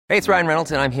Hey, it's Ryan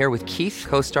Reynolds, and I'm here with Keith,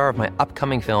 co-star of my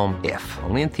upcoming film, If,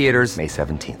 only in theaters May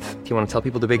 17th. Do you want to tell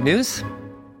people the big news?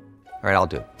 All right, I'll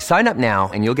do it. Sign up now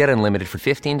and you'll get unlimited for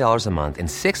 $15 a month and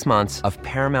 6 months of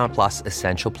Paramount Plus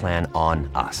Essential Plan on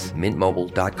us.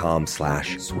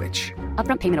 MintMobile.com/switch.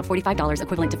 Upfront payment of $45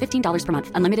 equivalent to $15 per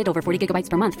month. Unlimited over 40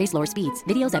 gigabytes per month. Face lower speeds.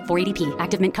 Videos at 480p.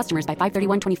 Active Mint customers by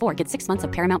 531.24 get 6 months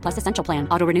of Paramount Plus Essential Plan.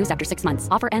 Auto renews after 6 months.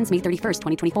 Offer ends May 31st,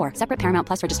 2024. Separate Paramount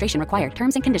Plus registration required.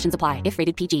 Terms and conditions apply if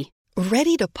rated PG.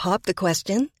 Ready to pop the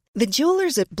question? The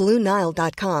jewelers at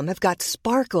BlueNile.com have got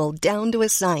sparkle down to a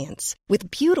science with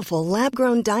beautiful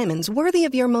lab-grown diamonds worthy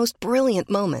of your most brilliant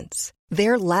moments.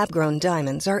 Their lab-grown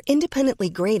diamonds are independently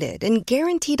graded and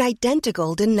guaranteed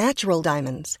identical to natural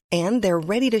diamonds, and they're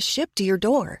ready to ship to your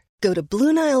door. Go to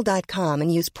BlueNile.com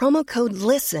and use promo code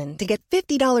LISTEN to get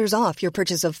 $50 off your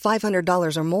purchase of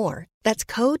 $500 or more. That's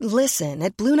code LISTEN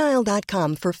at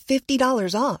BlueNile.com for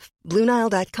 $50 off.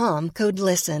 BlueNile.com, code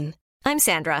LISTEN. I'm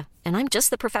Sandra, and I'm just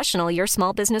the professional your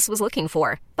small business was looking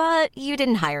for. But you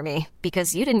didn't hire me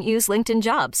because you didn't use LinkedIn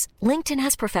Jobs. LinkedIn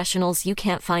has professionals you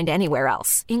can't find anywhere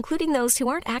else, including those who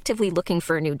aren't actively looking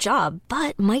for a new job,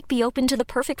 but might be open to the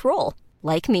perfect role,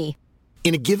 like me.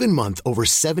 In a given month, over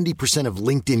 70% of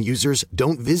LinkedIn users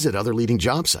don't visit other leading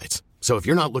job sites. So if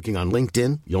you're not looking on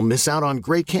LinkedIn, you'll miss out on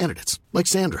great candidates, like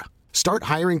Sandra. Start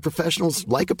hiring professionals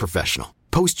like a professional.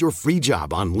 Post your free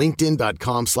job on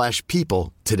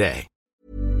linkedin.com/people today.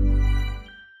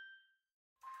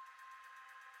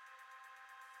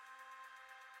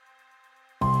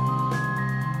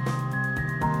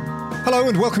 Hello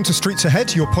and welcome to Streets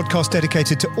Ahead, your podcast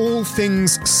dedicated to all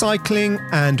things cycling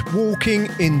and walking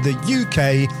in the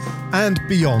UK and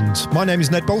beyond. My name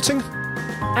is Ned Bolting.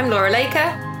 I'm Laura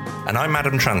Laker. And I'm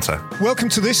Adam Tranter. Welcome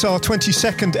to this, our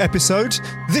 22nd episode.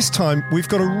 This time, we've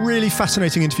got a really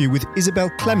fascinating interview with Isabel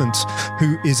Clement,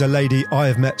 who is a lady I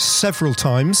have met several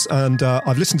times, and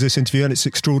I've listened to this interview, and it's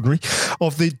extraordinary,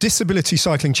 of the disability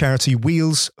cycling charity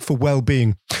Wheels for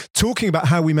Wellbeing, talking about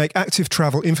how we make active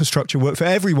travel infrastructure work for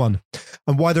everyone,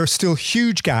 and why there are still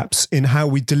huge gaps in how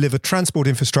we deliver transport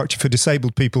infrastructure for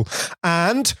disabled people,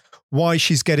 and why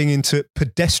she's getting into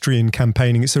pedestrian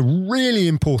campaigning. It's a really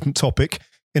important topic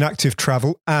in active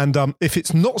travel. And if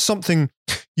it's not something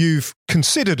you've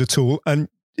considered at all, and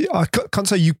I can't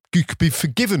say you could be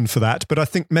forgiven for that, but I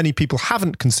think many people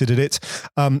haven't considered it,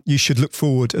 you should look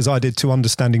forward, as I did, to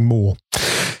understanding more.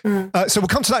 So we'll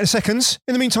come to that in a second.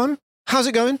 In the meantime, how's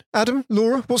it going? Adam,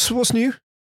 Laura, what's new?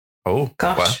 Oh,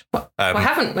 gosh. What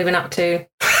haven't we been up to?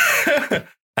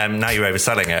 Now you're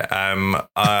overselling it.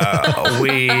 I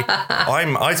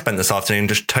spent this afternoon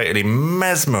just totally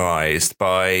mesmerised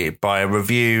by a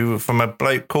review from a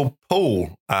bloke called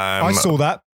Paul. I saw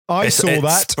that. It's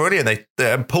brilliant.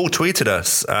 Paul tweeted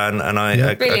us, and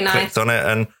I clicked on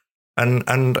it,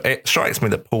 and it strikes me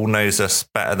that Paul knows us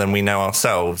better than we know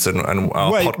ourselves. And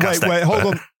our podcast. Wait,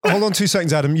 hold on 2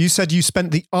 seconds, Adam. You said you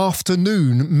spent the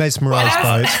afternoon mesmerised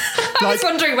by it. I was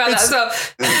wondering about that as well.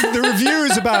 The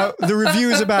review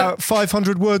is about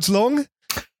 500 words long.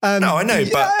 No, I know,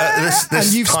 but this and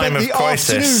you've time spent the of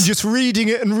crisis, afternoon just reading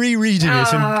it and rereading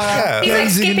it. And he's like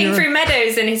skipping through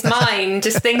meadows in his mind,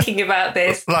 just thinking about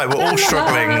this. Like we're all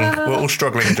struggling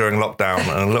during lockdown, and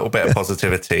a little bit of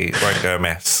positivity won't go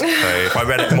amiss. So if I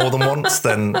read it more than once,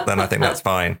 then I think that's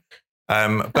fine.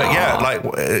 But yeah, like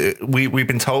we've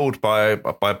been told by a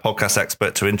podcast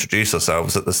expert to introduce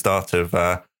ourselves at the start of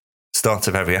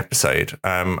every episode,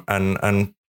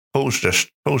 and Paul's just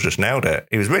nailed it.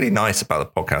 He was really nice about the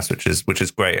podcast, which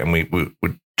is great, and we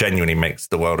genuinely makes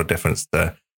the world of difference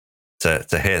to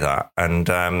hear that. And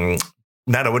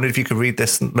Ned, I wondered if you could read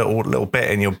this little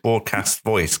bit in your broadcast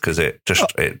voice, because it just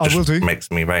makes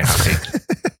me very happy.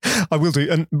 I will do,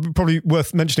 and probably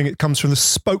worth mentioning, it comes from the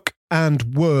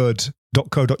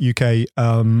spokeandword.co.uk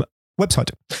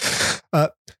website.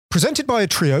 Presented by a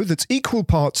trio that's equal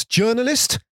parts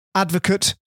journalist,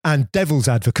 advocate, and devil's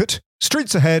advocate,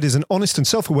 Streets Ahead is an honest and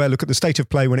self-aware look at the state of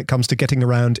play when it comes to getting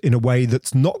around in a way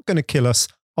that's not going to kill us,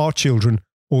 our children,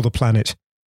 or the planet.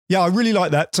 Yeah, I really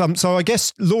like that. So I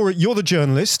guess, Laura, you're the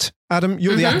journalist. Adam,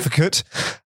 you're the advocate.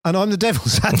 And I'm the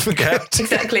devil's advocate. Yeah,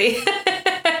 exactly.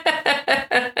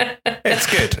 It's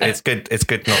good. It's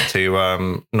good not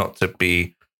to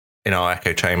be in our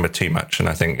echo chamber too much. And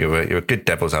I think you're a good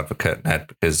devil's advocate, Ned,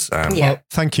 because well,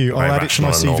 thank you. I'll add it to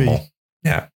my CV.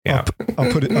 Yeah.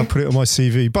 I'll put it on my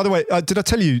CV. By the way, did I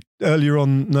tell you earlier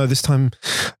on? No, this time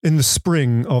in the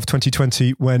spring of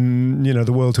 2020, when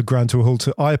the world had ground to a halt,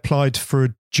 I applied for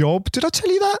a job. Did I tell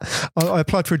you that? I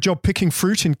applied for a job picking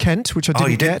fruit in Kent, which I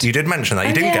didn't get. You did mention that.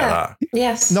 You didn't get that.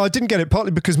 Yes. No, I didn't get it,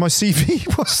 partly because my CV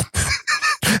wasn't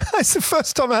It's the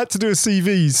first time I had to do a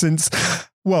CV since,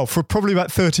 well, for probably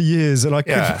about 30 years, and I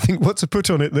couldn't think what to put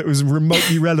on it that was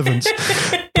remotely relevant.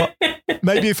 But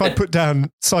maybe if I put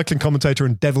down cycling commentator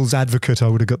and devil's advocate, I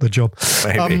would have got the job.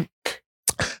 Maybe.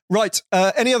 Right.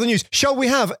 Any other news? Shall we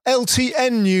have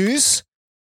LTN news?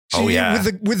 Oh, yeah.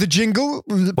 With the jingle.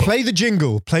 Play the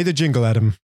jingle. Play the jingle,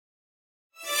 Adam.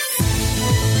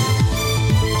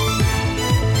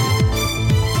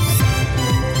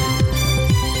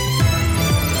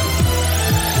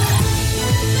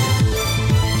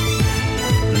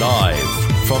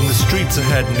 Live from the Streets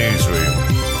Ahead newsroom,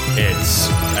 it's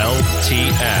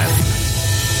LTN.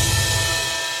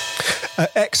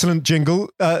 Excellent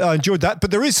jingle. I enjoyed that. But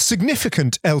there is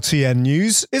significant LTN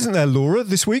news, isn't there, Laura,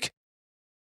 this week?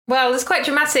 Well, there's quite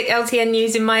dramatic LTN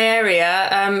news in my area.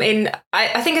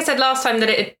 I think I said last time that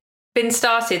it had been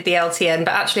started, the LTN,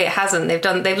 but actually it hasn't.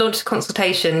 They've launched a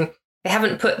consultation. They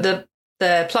haven't put the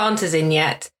planters in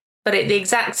yet. But at the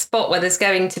exact spot where there's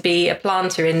going to be a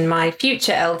planter in my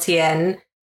future LTN,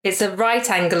 it's a right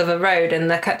angle of a road, and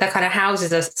the kind of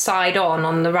houses are side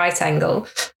on the right angle.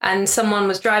 And someone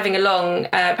was driving along,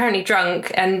 apparently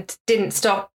drunk, and didn't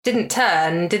stop, didn't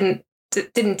turn, didn't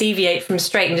deviate from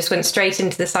straight, and just went straight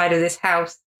into the side of this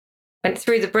house. Went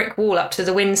through the brick wall up to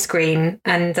the windscreen,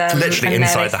 and literally and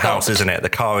inside the house, isn't it? The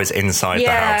car is inside the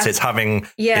house. It's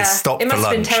it's stopped for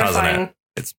lunch, hasn't it?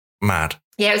 It's mad.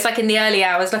 Yeah, it was like in the early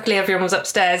hours. Luckily, everyone was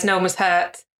upstairs. No one was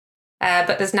hurt.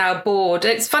 But there's now a board.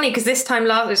 It's funny because it's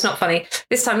not funny.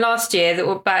 This time last year,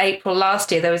 about April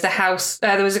last year, there was a house.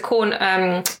 There was a car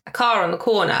on the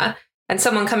corner, and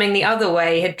someone coming the other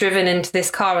way had driven into this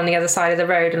car on the other side of the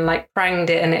road and like pranged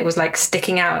it, and it was like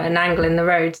sticking out at an angle in the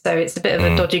road. So it's a bit of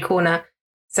a dodgy corner.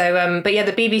 So, but yeah,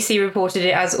 the BBC reported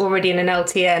it as already in an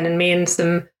LTN, and me and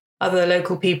some other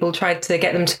local people tried to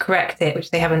get them to correct it,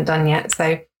 which they haven't done yet.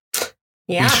 So.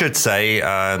 Yeah. You should say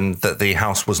that the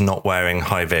house was not wearing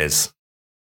high vis.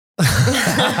 The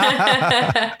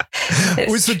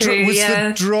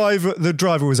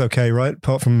driver was okay, right?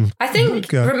 Apart from, I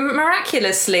think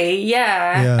miraculously,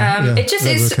 yeah.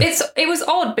 It was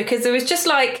odd because it was just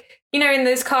like, you know, in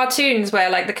those cartoons where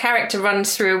like the character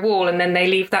runs through a wall and then they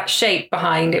leave that shape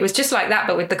behind. It was just like that,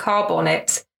 but with the car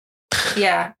bonnet.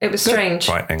 Yeah, it was strange.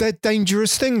 They're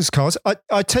dangerous things, cars.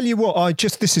 I tell you what, I'll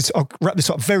wrap this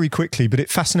up very quickly, but it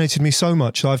fascinated me so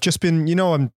much. I've just been,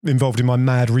 I'm involved in my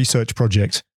mad research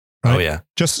project. Right? Oh, yeah.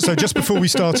 Just before we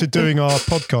started doing our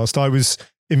podcast, I was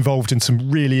involved in some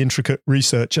really intricate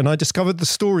research, and I discovered the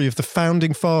story of the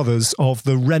founding fathers of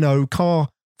the Renault car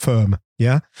firm.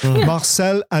 Yeah.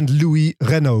 Marcel and Louis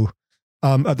Renault,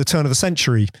 at the turn of the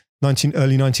century.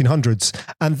 Early 1900s,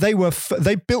 and they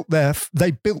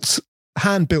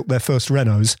hand built their first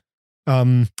Renaults,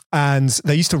 and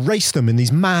they used to race them in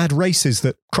these mad races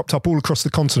that cropped up all across the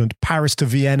continent, Paris to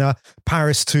Vienna,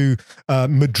 Paris to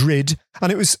Madrid,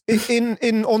 and it was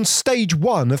on stage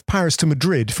one of Paris to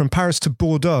Madrid, from Paris to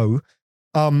Bordeaux,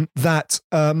 that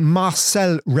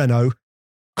Marcel Renault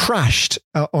crashed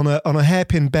on a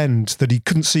hairpin bend that he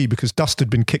couldn't see because dust had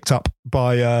been kicked up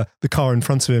by the car in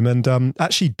front of him, and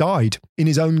actually died in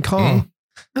his own car.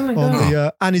 Oh my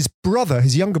God. And his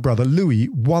younger brother, Louis,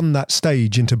 won that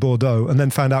stage into Bordeaux and then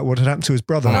found out what had happened to his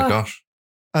brother. Oh my gosh.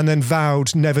 And then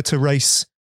vowed never to race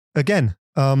again.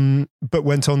 But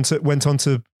went on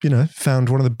to, found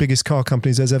one of the biggest car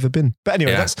companies there's ever been. But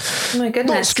anyway, that's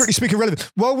not strictly speaking relevant.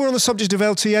 While we're on the subject of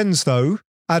LTNs though,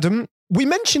 Adam, we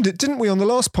mentioned it, didn't we, on the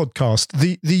last podcast?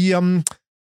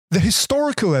 The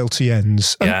historical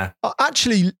LTNs. Yeah.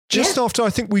 Actually, just after I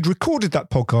think we'd recorded that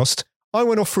podcast, I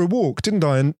went off for a walk, didn't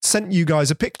I, and sent you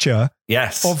guys a picture.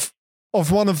 Yes.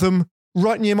 Of one of them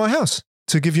right near my house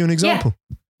to give you an example.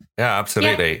 Yeah,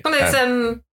 absolutely. Yeah. One of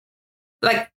those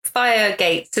like fire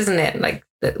gates, isn't it? Like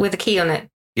with a key on it.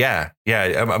 Yeah.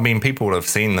 Yeah. I mean, people have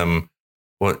seen them.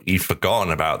 Well, you've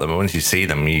forgotten about them, but once you see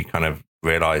them, you kind of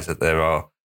realize that there are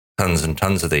tons and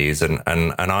tons of these, and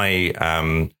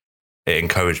I it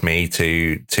encouraged me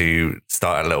to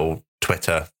start a little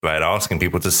Twitter thread asking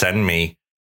people to send me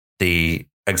the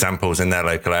examples in their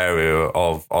local area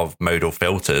of modal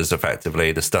filters,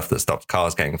 effectively the stuff that stops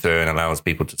cars getting through and allows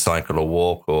people to cycle or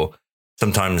walk, or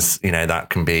sometimes that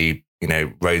can be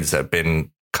roads that have been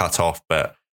cut off,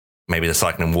 but maybe the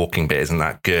cycling and walking bit isn't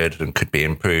that good and could be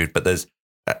improved. But there's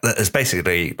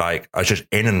basically, like, I was just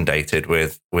inundated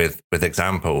with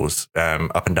examples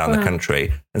up and down the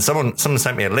country. And someone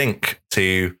sent me a link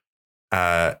to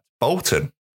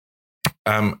Bolton.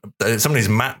 Somebody's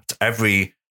mapped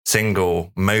every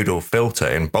single modal filter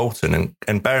in Bolton,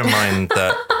 and bear in mind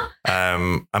that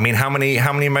I mean, how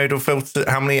many modal filters,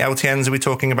 how many LTNs are we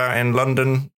talking about in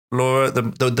London, Laura?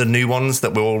 The new ones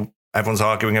that we're all everyone's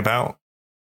arguing about?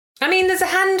 I mean, there's a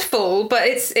handful, but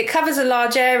it covers a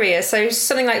large area. So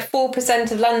something like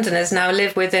 4% of Londoners now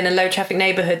live within a low traffic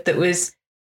neighbourhood that was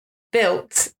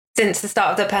built since the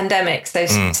start of the pandemic. So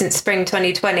since spring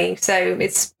 2020. So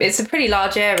it's a pretty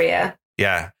large area.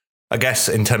 Yeah. I guess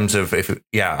in terms of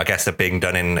I guess they're being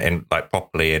done in like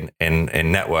properly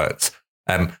in networks.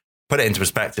 Put it into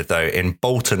perspective though, in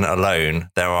Bolton alone,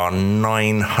 there are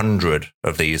 900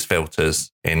 of these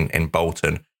filters in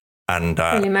Bolton. And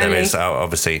there is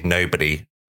obviously nobody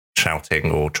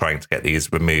shouting or trying to get these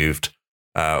removed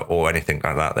or anything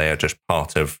like that. They are just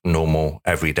part of normal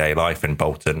everyday life in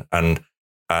Bolton. And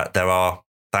there are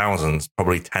thousands,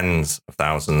 probably tens of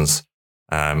thousands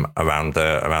around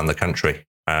the country.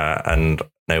 And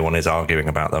no one is arguing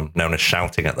about them. No one is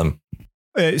shouting at them.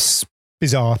 It's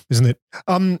bizarre, isn't it?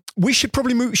 We should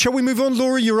probably move. Shall we move on,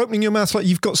 Laura? You're opening your mouth like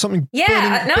you've got something.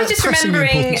 Yeah, no, I was just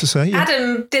remembering. To say. Yeah.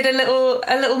 Adam did a little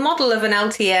model of an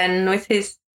LTN with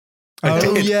his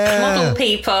model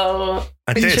people.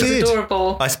 I did. Which was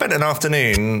adorable. I spent an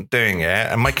afternoon doing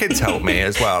it, and my kids helped me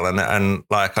as well. And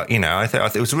like I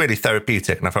thought it was really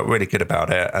therapeutic, and I felt really good about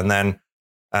it. And then.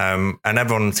 And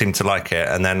everyone seemed to like it.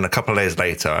 And then a couple of days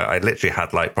later, I literally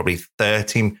had like probably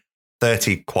 30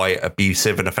 quite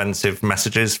abusive and offensive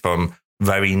messages from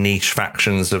very niche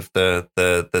factions of the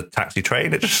taxi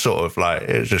trade. It just sort of like,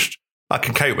 I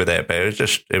can cope with it, but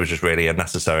it was just really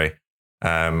unnecessary.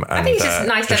 I think it's just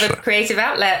nice to have a creative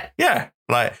outlet. Yeah.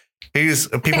 Like people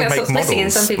make models in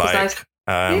some people's lives.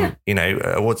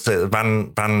 What's it?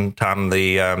 Van Tam,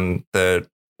 the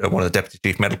one of the deputy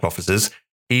chief medical officers,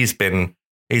 he's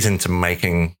into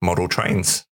making model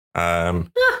trains. There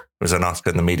was an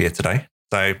article in the media today.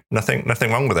 So nothing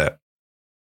wrong with it.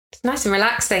 It's nice and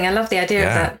relaxing. I love the idea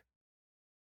of that.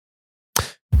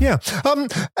 Yeah.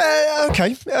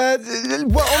 Okay. Phil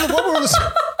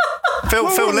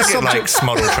Liggett likes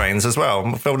model trains as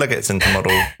well. Phil Liggett's into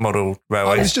model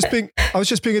railways. I was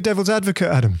just being a devil's advocate,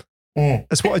 Adam.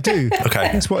 That's what I do.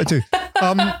 Okay. That's what I do.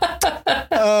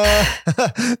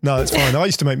 No, it's fine. I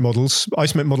used to make models. I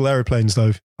used to make model aeroplanes,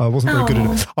 though. I wasn't very good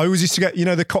at it. I always used to get,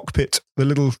 the cockpit, the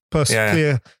little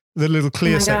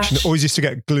clear section. I always used to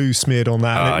get glue smeared on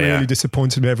that. And it really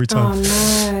disappointed me every time.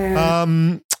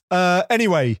 Oh, no.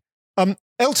 Anyway,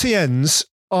 LTNs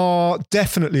are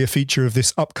definitely a feature of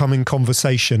this upcoming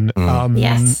conversation.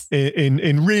 Yes.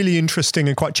 In really interesting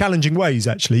and quite challenging ways,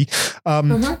 actually.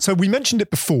 So we mentioned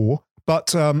it before,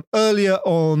 but earlier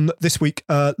on this week,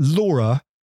 Laura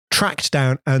tracked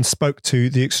down and spoke to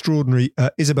the extraordinary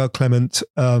Isabel Clement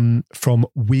from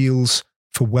Wheels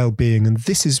for Wellbeing, and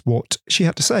this is what she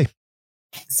had to say.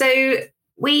 So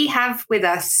we have with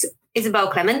us Isabel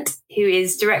Clement, who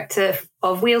is director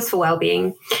of Wheels for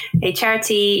Wellbeing, a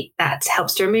charity that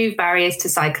helps to remove barriers to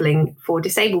cycling for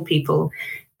disabled people.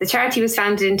 The charity was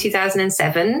founded in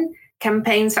 2007,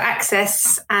 campaigns for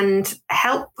access and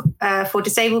help for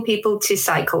disabled people to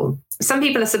cycle. Some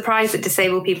people are surprised that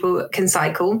disabled people can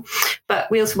cycle, but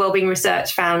Wheels for Wellbeing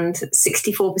research found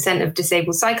 64% of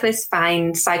disabled cyclists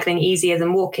find cycling easier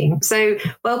than walking. So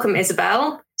welcome,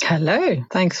 Isabel. Hello.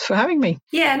 Thanks for having me.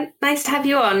 Yeah, nice to have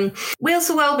you on. Wheels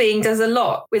for Wellbeing does a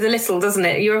lot with a little, doesn't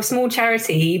it? You're a small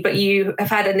charity, but you have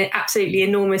had an absolutely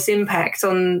enormous impact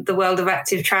on the world of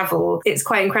active travel. It's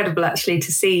quite incredible, actually,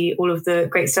 to see all of the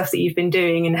great stuff that you've been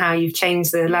doing and how you've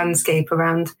changed the landscape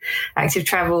around active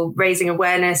travel, raising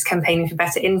awareness, campaigning for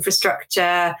better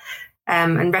infrastructure,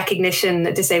 and recognition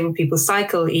that disabled people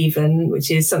cycle even,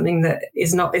 which is something that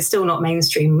is still not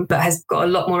mainstream, but has got a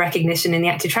lot more recognition in the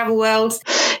active travel world.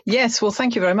 Yes, well,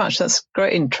 thank you very much. That's a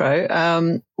great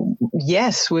intro.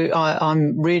 Yes,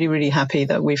 I'm really, really happy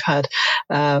that we've had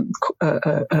a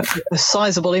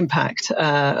sizable impact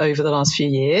over the last few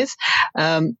years.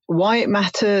 Why it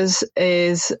matters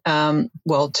is,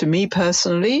 to me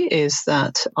personally, is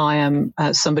that I am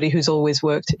somebody who's always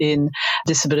worked in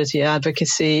disability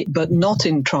advocacy, but not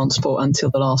in transport until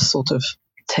the last sort of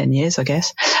 10 years, I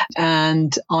guess.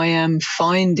 And I am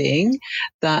finding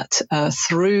that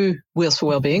through Wheels for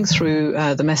Wellbeing, through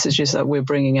the messages that we're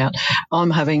bringing out, I'm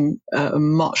having a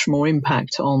much more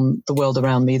impact on the world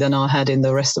around me than I had in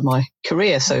the rest of my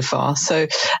career so far. So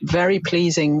very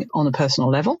pleasing on a personal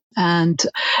level. And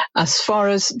as far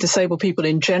as disabled people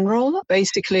in general,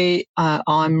 basically,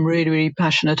 I'm really, really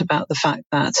passionate about the fact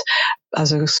that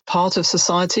as a part of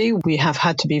society, we have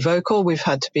had to be vocal. We've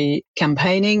had to be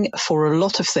campaigning for a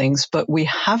lot of things, but we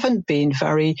haven't been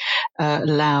very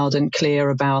loud and clear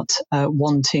about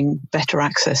wanting better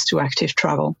access to active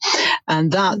travel.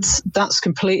 And that's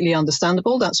completely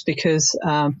understandable. That's because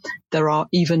there are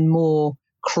even more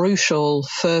crucial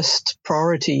first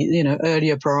priority,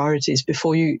 earlier priorities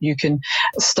before you can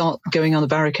start going on the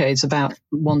barricades about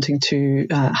wanting to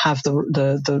have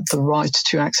the right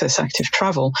to access active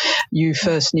travel. You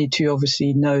first need to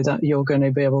obviously know that you're going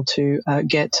to be able to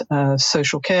get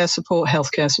social care support,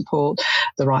 healthcare support,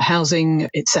 the right housing,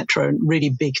 etc. Really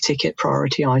big ticket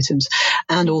priority items,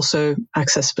 and also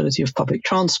accessibility of public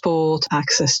transport,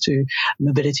 access to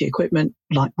mobility equipment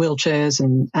like wheelchairs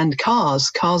and cars.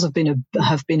 Cars have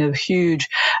been a huge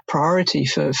priority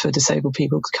for disabled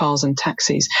people, cars and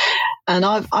taxis. And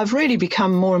I've really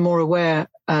become more and more aware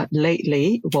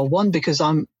lately. Well, one, because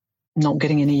I'm not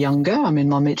getting any younger. I'm in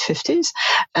my mid-50s,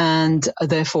 and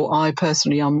therefore I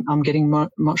personally I'm getting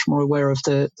much more aware of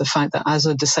the fact that as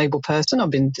a disabled person, I've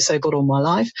been disabled all my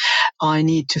life, I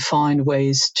need to find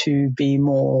ways to be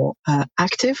more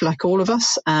active, like all of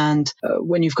us. And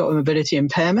when you've got a mobility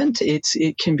impairment,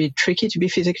 it can be tricky to be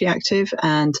physically active,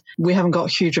 and we haven't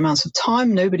got huge amounts of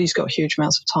time. Nobody's got huge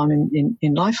amounts of time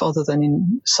in life, other than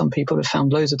in some people have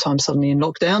found loads of time suddenly in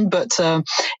lockdown. But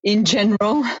in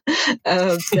general,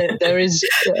 there is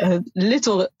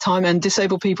little time, and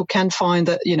disabled people can find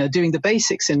that, doing the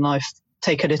basics in life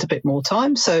take a little bit more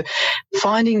time. So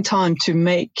finding time to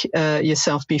make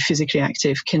yourself be physically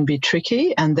active can be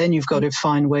tricky, and then you've got to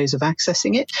find ways of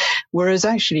accessing it. Whereas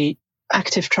actually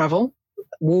active travel,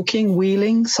 walking,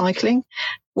 wheeling, cycling,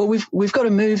 well, we've got to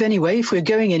move anyway. If we're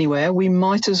going anywhere, we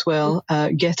might as well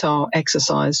get our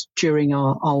exercise during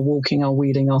our walking, our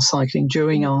wheeling, our cycling,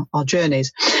 during our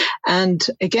journeys. And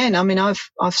again, I mean,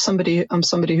 I'm somebody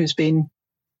who's been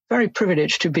very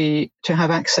privileged to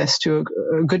have access to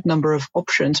a good number of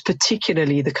options,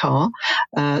 particularly the car,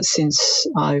 since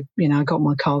I got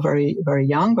my car very, very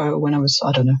young, when I was,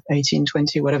 18,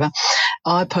 20, whatever.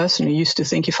 I personally used to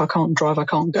think if I can't drive, I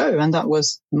can't go. And that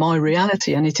was my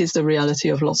reality. And it is the reality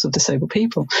of lots of disabled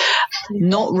people.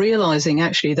 Not realizing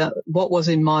actually that what was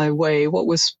in my way, what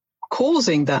was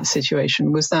causing that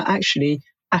situation, was that actually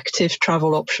active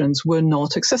travel options were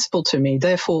not accessible to me.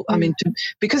 Therefore,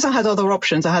 because I had other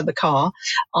options, I had the car,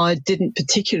 I didn't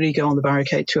particularly go on the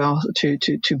barricade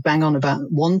to bang on about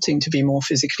wanting to be more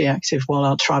physically active while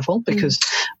I travel, because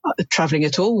traveling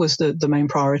at all was the main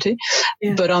priority.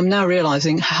 Yeah. But I'm now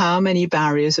realizing how many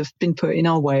barriers have been put in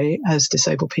our way as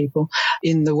disabled people,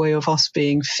 in the way of us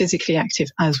being physically active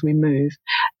as we move.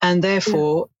 And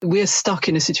therefore, we're stuck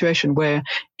in a situation where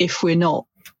if we're not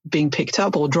being picked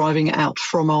up or driving out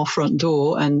from our front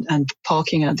door and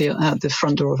parking at the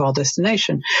front door of our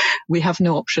destination, we have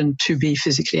no option to be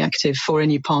physically active for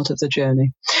any part of the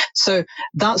journey. So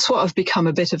that's what I've become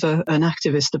a bit of an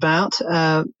activist about.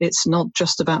 It's not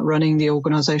just about running the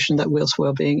organisation that Wheels for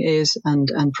Wellbeing is and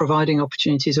providing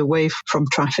opportunities away from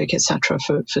traffic, etc.,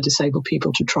 for disabled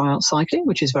people to try out cycling,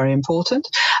 which is very important.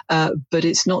 But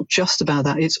it's not just about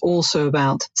that. It's also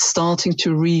about starting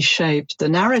to reshape the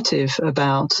narrative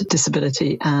about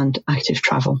disability and active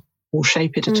travel, or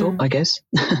shape it at all, I guess.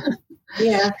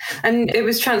 Yeah, and it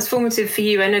was transformative for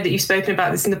you. I know that you've spoken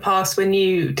about this in the past, when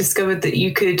you discovered that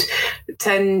you could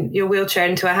turn your wheelchair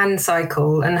into a hand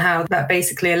cycle, and how that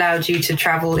basically allowed you to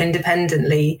travel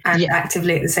independently and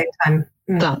actively at the same time.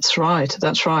 That's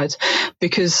right.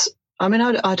 Because I mean,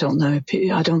 I don't know.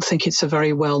 I don't think it's a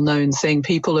very well-known thing.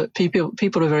 People are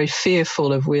very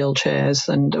fearful of wheelchairs,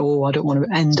 and I don't want to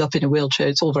end up in a wheelchair.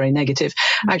 It's all very negative.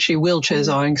 Actually,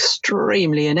 wheelchairs are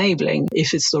extremely enabling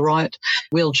if it's the right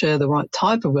wheelchair, the right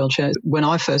type of wheelchair. When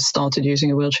I first started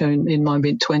using a wheelchair in my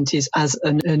mid-20s as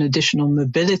an additional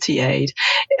mobility aid,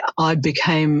 I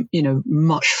became,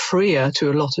 much freer to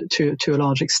a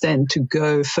large extent to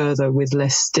go further with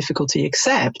less difficulty.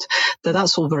 Except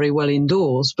that's all very well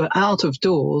indoors, but out of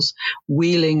doors,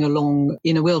 wheeling along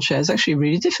in a wheelchair is actually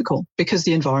really difficult because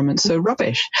the environment's so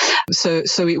rubbish. So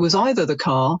it was either the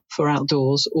car for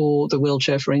outdoors or the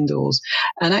wheelchair for indoors.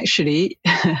 And actually,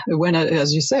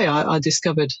 as you say, I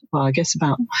discovered, I guess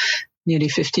about nearly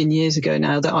 15 years ago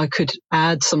now, that I could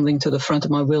add something to the front of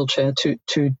my wheelchair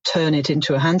to turn it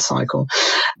into a hand cycle.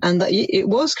 And that it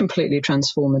was completely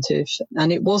transformative.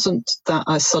 And it wasn't that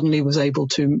I suddenly was able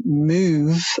to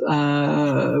move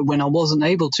when I wasn't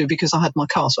able to, because I had my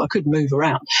car, so I could move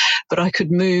around. But I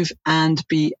could move and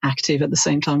be active at the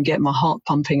same time, get my heart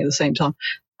pumping at the same time.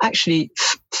 Actually,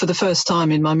 for the first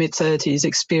time in my mid-30s,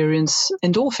 experience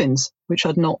endorphins, which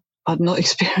I'd not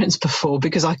experienced before,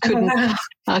 because I couldn't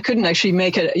actually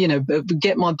make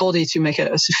get my body to make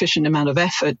a sufficient amount of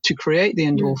effort to create the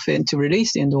endorphin, to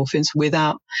release the endorphins,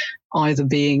 without either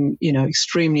being,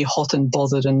 extremely hot and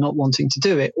bothered and not wanting to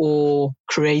do it, or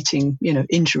creating,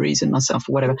 injuries in myself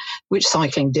or whatever, which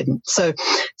cycling didn't. So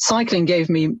cycling gave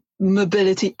me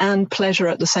mobility and pleasure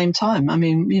at the same time. I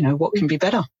mean, what can be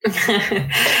better?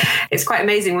 It's quite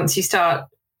amazing once you start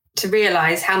to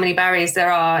realise how many barriers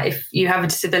there are if you have a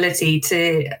disability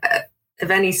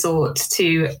of any sort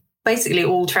to basically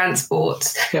all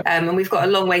transport. Yep. And we've got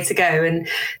a long way to go, and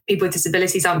people with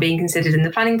disabilities aren't being considered in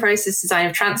the planning process, design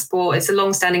of transport. It's a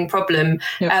long-standing problem.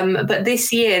 Yep. But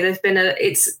this year there's been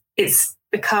it's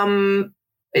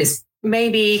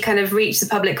maybe kind of reached the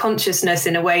public consciousness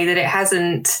in a way that it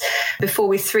hasn't before,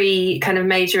 with 3 kind of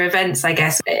major events, I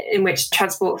guess, in which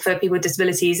transport for people with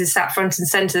disabilities is sat front and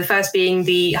centre. The first being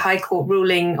the High Court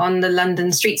ruling on the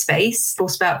London street space,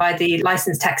 brought about by the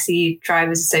Licensed Taxi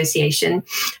Drivers Association,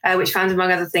 which found,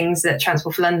 among other things, that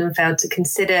Transport for London failed to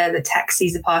consider that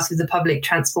taxis are part of the public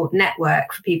transport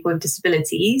network for people with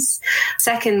disabilities.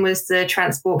 Second was the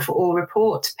Transport for All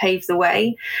report, Pave the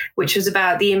Way, which was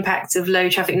about the impact of low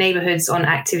traffic neighbourhoods on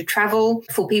active travel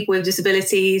for people with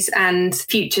disabilities and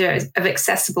future of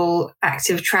accessible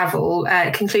active travel.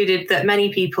 Concluded that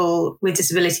many people with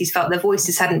disabilities felt their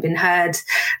voices hadn't been heard.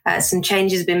 Some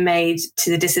changes have been made to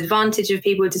the disadvantage of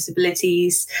people with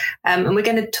disabilities. And we're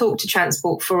going to talk to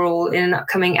Transport for All in an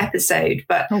upcoming episode.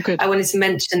 But I wanted to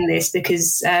mention this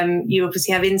because you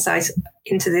obviously have insight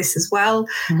into this as well.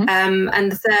 Mm-hmm.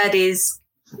 And the third is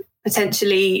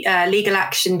potentially legal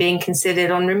action being considered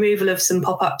on removal of some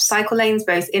pop-up cycle lanes,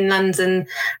 both in London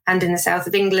and in the south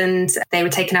of England. They were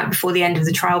taken out before the end of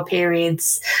the trial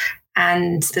periods.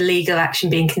 And the legal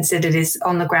action being considered is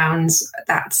on the grounds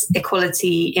that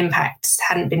equality impacts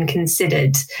hadn't been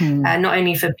considered, not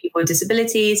only for people with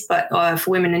disabilities, but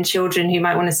for women and children who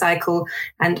might want to cycle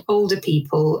and older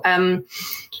people.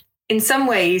 In some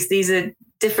ways, these are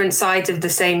different sides of the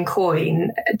same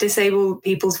coin, disabled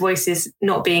people's voices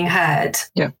not being heard.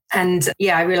 Yeah. And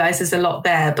I realise there's a lot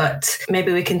there, but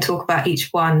maybe we can talk about each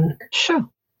one. Sure.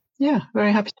 Yeah,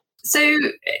 very happy. So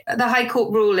the High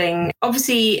Court ruling,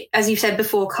 obviously, as you've said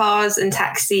before, cars and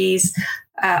taxis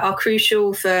are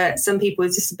crucial for some people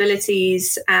with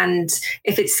disabilities. And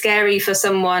if it's scary for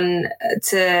someone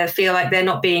to feel like they're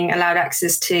not being allowed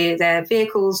access to their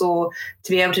vehicles or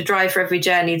to be able to drive for every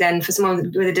journey, then for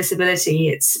someone with a disability,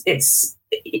 it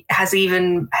has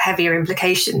even heavier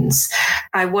implications.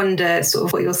 I wonder sort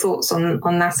of what your thoughts on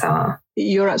that are.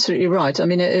 You're absolutely right. I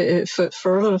mean,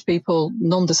 for a lot of people,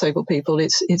 non-disabled people,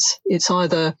 it's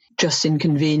either just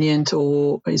inconvenient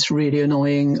or it's really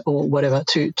annoying or whatever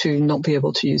to not be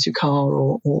able to use your car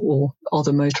or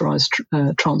other motorized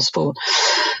transport.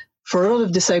 For a lot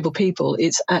of disabled people,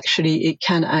 it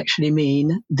can actually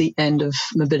mean the end of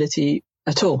mobility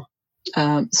at all.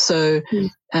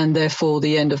 And therefore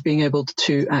the end of being able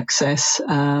to access,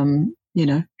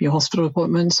 your hospital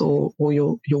appointments or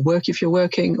your work if you're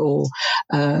working or,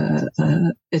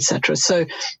 etc. So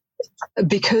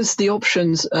because the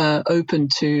options open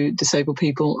to disabled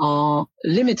people are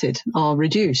limited, are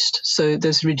reduced. So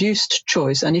there's reduced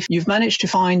choice. And if you've managed to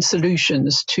find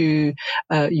solutions to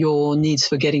your needs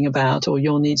for getting about or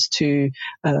your needs to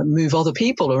move other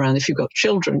people around, if you've got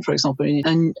children, for example,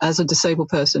 and as a disabled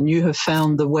person, you have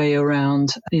found the way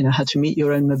around, how to meet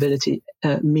your own mobility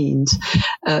needs,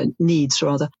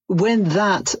 when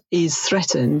that is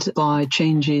threatened by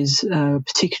changes,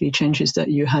 particularly changes that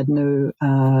you had no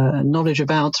knowledge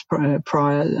about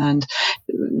prior, and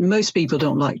most people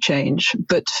don't like change,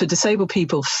 but for disabled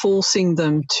people, forcing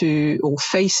them to or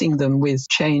facing them with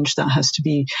change that has to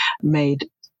be made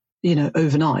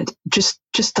overnight just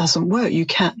doesn't work. You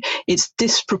can't. It's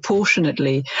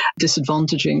disproportionately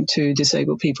disadvantaging to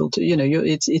disabled people.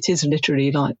 It is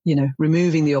literally like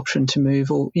removing the option to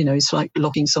move, or it's like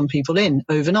locking some people in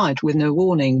overnight with no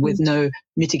warning, with no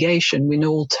mitigation, with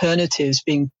no alternatives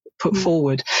being put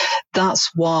forward.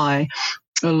 That's why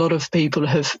a lot of people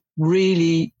have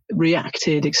really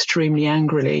reacted extremely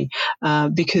angrily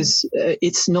because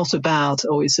it's not about,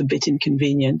 it's a bit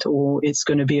inconvenient or it's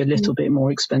going to be a little bit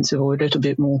more expensive or a little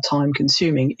bit more time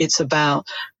consuming. It's about,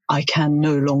 I can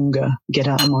no longer get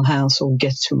out of my house or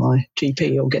get to my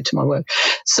GP or get to my work.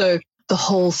 So the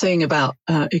whole thing about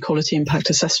equality impact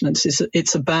assessments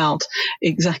it's about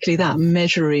exactly that,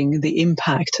 measuring the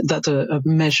impact that a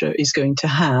measure is going to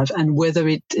have and whether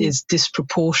it is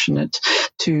disproportionate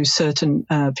to certain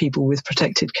people with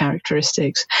protected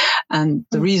characteristics. And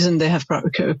the reason they have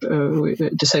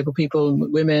disabled people,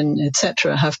 women,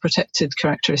 etc., have protected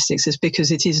characteristics is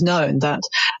because it is known that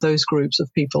those groups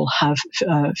of people have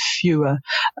fewer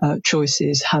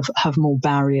choices, have more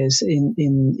barriers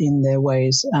in their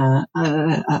ways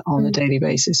on a daily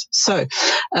basis. So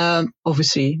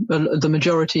obviously, the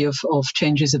majority of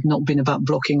changes have not been about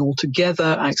blocking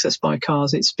altogether access by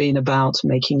cars. It's been about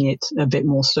making it a bit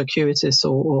more circuitous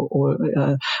or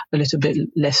a little bit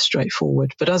less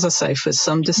straightforward. But as I say, for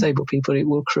some disabled people, it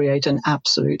will create an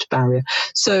absolute barrier.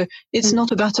 So it's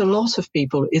not about a lot of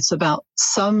people. It's about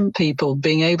some people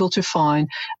being able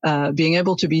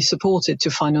to be supported to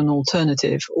find an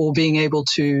alternative, or being able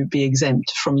to be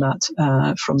exempt from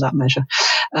that measure.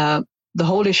 The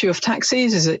whole issue of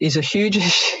taxis is a huge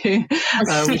issue,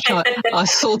 which I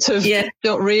sort of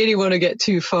don't really want to get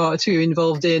too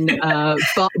involved in.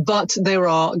 But there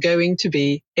are going to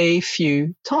be a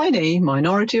few tiny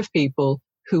minority of people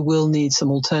who will need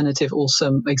some alternative or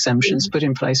some exemptions put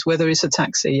in place, whether it's a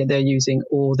taxi they're using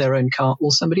or their own car or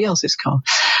somebody else's car.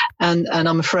 And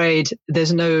I'm afraid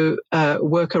there's no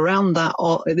work around that.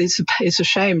 It's a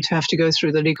shame to have to go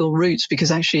through the legal routes, because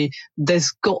actually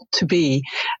there's got to be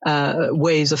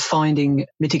ways of finding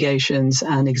mitigations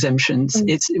and exemptions.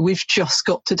 We've just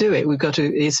got to do it.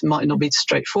 It might not be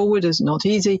straightforward, it's not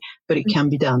easy, but it can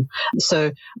be done.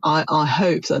 So I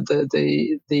hope that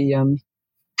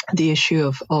the issue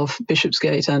of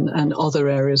Bishopsgate and other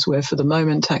areas where for the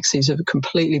moment taxis are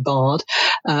completely barred,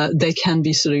 there can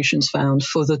be solutions found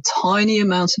for the tiny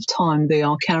amount of time they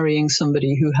are carrying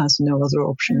somebody who has no other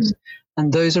options.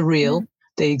 And those are real.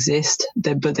 They exist,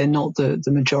 but they're not the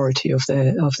majority of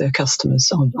their customers.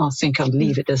 So I think I'll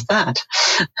leave it as that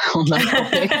on that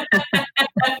topic.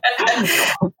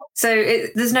 So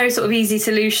there's no sort of easy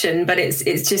solution, but it's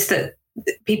just that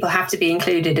people have to be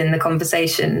included in the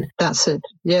conversation. That's it.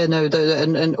 Yeah, no,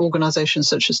 and organisations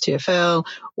such as TfL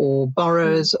or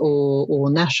boroughs or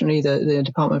nationally, the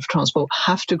Department of Transport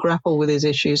have to grapple with these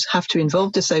issues, have to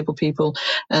involve disabled people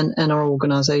and our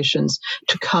organisations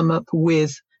to come up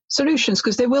with solutions,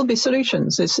 because there will be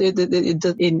solutions.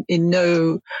 In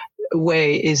no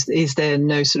way is there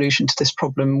no solution to this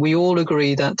problem. We all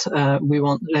agree that we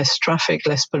want less traffic,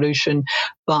 less pollution,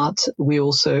 but we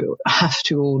also have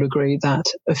to all agree that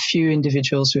a few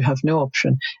individuals who have no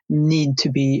option need to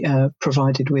be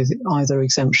provided with either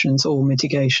exemptions or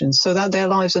mitigations, so that their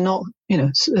lives are not,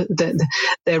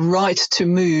 their right to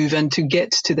move and to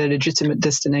get to their legitimate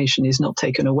destination is not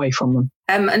taken away from them.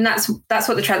 And that's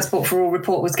what the Transport for All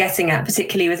report was getting at,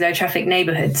 particularly with low traffic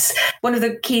neighbourhoods. One of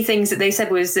the key things that they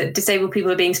said was that disabled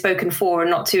people are being spoken for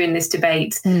and not to in this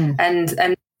debate.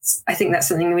 And I think that's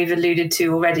something we've alluded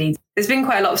to already. There's been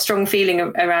quite a lot of strong feeling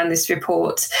around this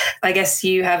report. I guess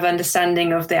you have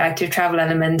understanding of the active travel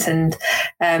element and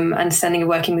understanding of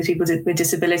working with people with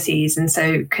disabilities, and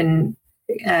so can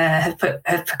have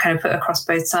kind of put across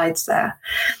both sides there.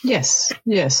 Yes.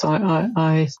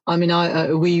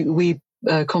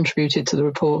 We contributed to the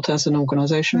report as an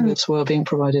organisation. Wheels for Wellbeing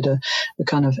provided a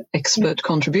kind of expert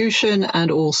contribution, and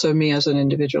also me as an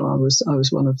individual. I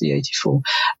was one of the 84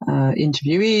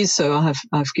 interviewees, so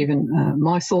I've given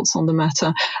my thoughts on the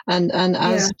matter. And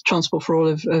as Transport for All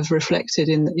have reflected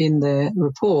in their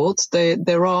report,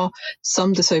 there are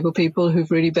some disabled people who've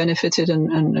really benefited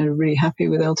and are really happy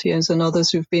with LTNs, and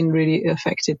others who've been really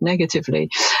affected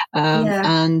negatively.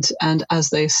 And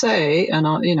as they say, and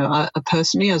I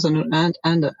personally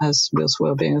and as Wheels for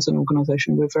Wellbeing as an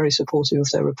organisation, we're very supportive of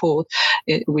their report.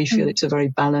 We feel it's a very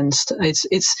balanced.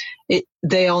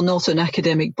 They are not an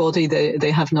academic body.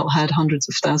 They have not had hundreds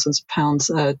of thousands of pounds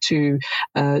to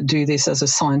do this as a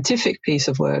scientific piece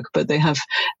of work, but they have,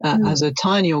 as a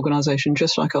tiny organisation,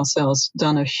 just like ourselves,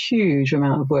 done a huge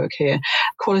amount of work here.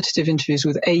 Qualitative interviews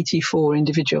with 84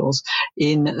 individuals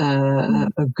in a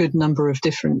good number of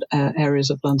different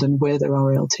areas of London where there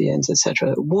are LTNs,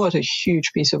 etc. What a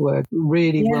huge piece of work.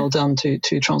 Really well done to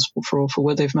Transport for All for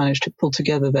what they've managed to pull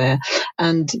together there.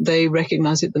 And they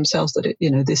recognise it themselves that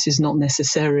this is not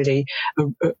necessarily a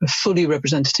fully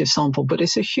representative sample, but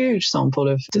it's a huge sample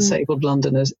of disabled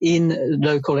Londoners in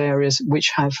local areas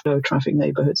which have low traffic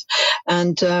neighbourhoods.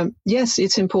 And yes,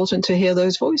 it's important to hear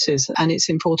those voices, and it's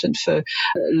important for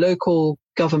local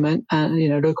government and,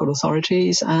 local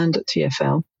authorities and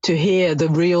TfL to hear the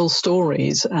real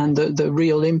stories and the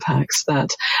real impacts that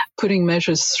putting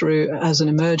measures through as an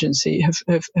emergency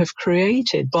have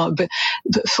created, but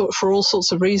for all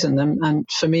sorts of reasons. And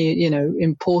for me,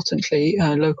 importantly,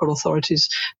 local authorities,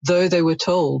 though they were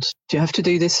told you have to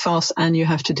do this fast and you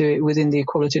have to do it within the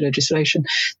equality legislation,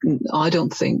 I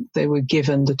don't think they were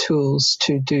given the tools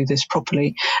to do this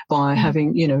properly by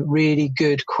having, really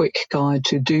good, quick guide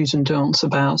to do's and don'ts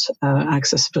about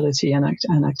accessibility and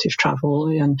active travel.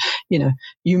 And,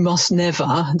 you must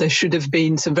never, there should have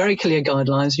been some very clear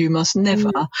guidelines. You must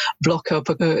never block up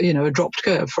a dropped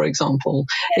curb, for example.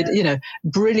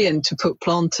 Brilliant to put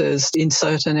planters in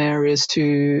certain areas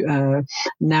to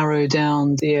narrow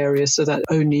down the areas so that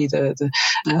only the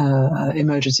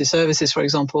emergency services, for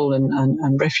example,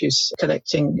 and refuse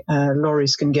collecting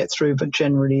lorries can get through. But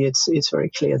generally, it's very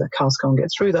clear that cars can't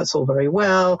get through. That's all very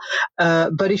well.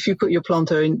 But if you put your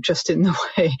planter just in the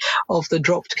way of the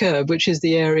dropped curb, which is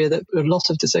the area that a lot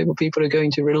of disabled people are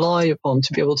going to rely upon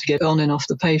to be able to get on and off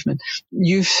the pavement,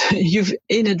 you've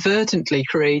inadvertently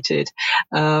created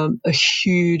a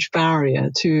huge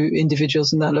barrier to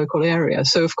individuals in that local area.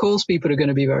 So of course people are going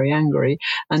to be very angry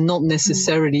and not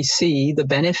necessarily see the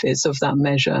benefits of that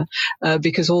measure,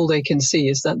 because all they can see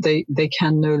is that they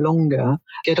can no longer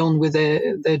get on with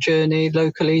their journey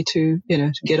locally to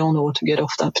get on or to get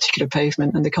off that particular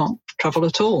pavement, and they can't travel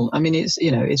at all. I mean,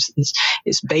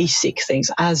 it's basic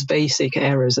things, as basic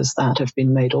errors as that have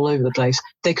been made all over the place.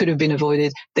 They could have been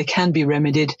avoided. They can be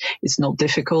remedied. It's not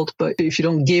difficult. But if you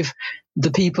don't give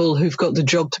the people who've got the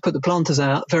job to put the planters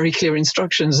out very clear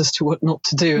instructions as to what not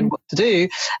to do and what to do,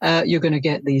 you're going to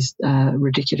get these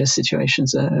ridiculous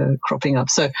situations cropping up.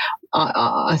 So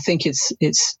I think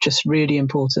it's just really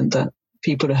important that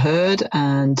people are heard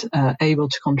and able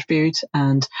to contribute.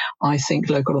 And I think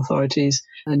local authorities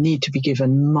need to be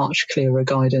given much clearer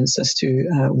guidance as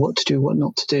to what to do, what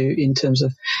not to do in terms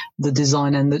of the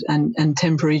design and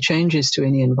temporary changes to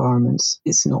any environments.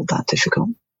 It's not that difficult.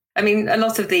 I mean, a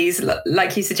lot of these,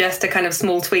 like you suggest, are kind of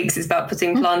small tweaks. It's about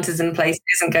putting planters in place. It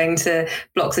isn't going to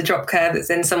block the drop curb that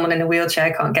then someone in a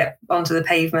wheelchair can't get onto the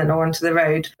pavement or onto the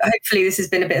road. Hopefully this has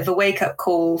been a bit of a wake-up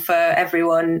call for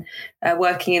everyone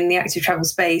working in the active travel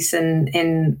space. And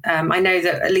I know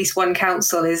that at least one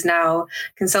council is now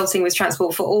consulting with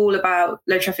Transport for All about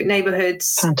low traffic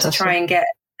neighbourhoods. Fantastic. To try and get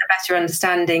a better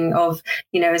understanding of,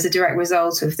 as a direct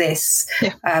result of this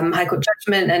High Court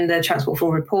judgment and the Transport for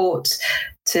All report,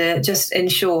 to just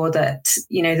ensure that,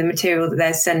 the material that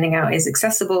they're sending out is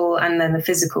accessible, and then the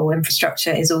physical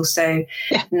infrastructure is also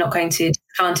not going to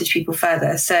disadvantage people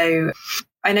further. So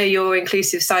I know your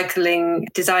inclusive cycling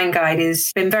design guide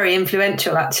has been very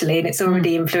influential, actually, and it's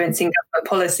already influencing government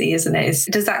policy, isn't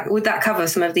it? Would that cover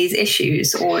some of these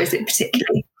issues, or is it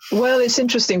particularly? Well, it's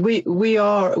interesting. We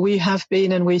have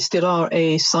been and we still are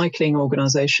a cycling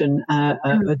organisation,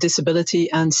 a disability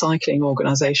and cycling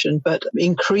organisation. But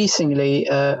increasingly,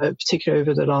 particularly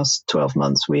over the last 12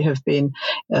 months, we have been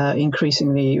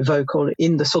increasingly vocal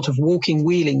in the sort of walking,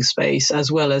 wheeling space as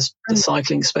well as the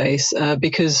cycling space,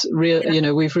 because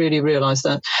we've really realised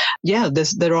that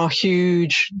there are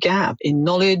huge gaps in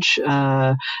knowledge.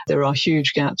 There are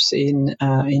huge gaps in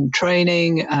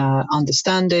training,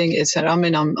 understanding, etc. I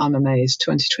mean, I'm amazed.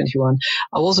 2021.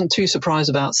 I wasn't too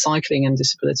surprised about cycling and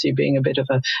disability being a bit of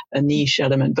a niche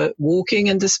element, but walking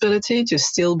and disability to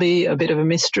still be a bit of a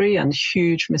mystery and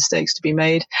huge mistakes to be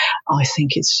made. I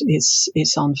think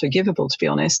it's unforgivable, to be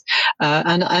honest.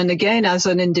 And again, as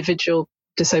an individual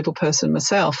disabled person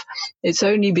myself, it's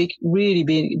only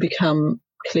become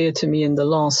clear to me in the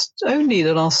last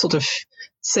sort of,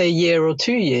 say, year or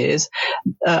 2 years,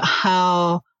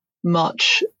 how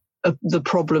much the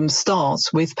problem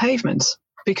starts with pavements.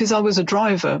 Because I was a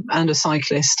driver and a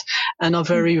cyclist, and I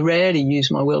very rarely use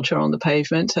my wheelchair on the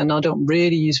pavement, and I don't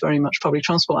really use very much public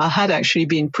transport. I had actually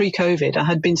been pre-COVID, I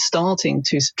had been starting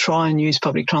to try and use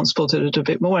public transport a little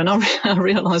bit more, and I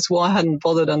realised why I hadn't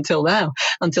bothered until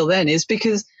then is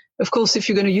because, of course, if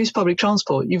you're going to use public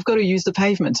transport, you've got to use the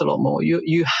pavement a lot more.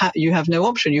 You have no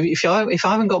option. If I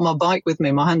haven't got my bike with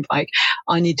me, my handbike,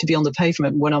 I need to be on the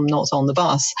pavement when I'm not on the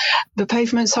bus. The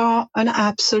pavements are an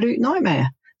absolute nightmare.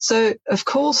 So, of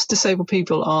course, disabled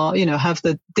people have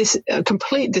a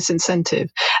complete disincentive.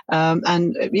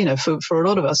 And for a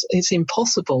lot of us, it's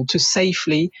impossible to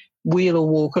safely wheel or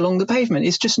walk along the pavement.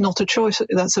 It's just not a choice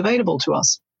that's available to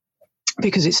us.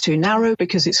 because it's too narrow,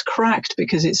 because it's cracked,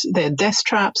 because there are desk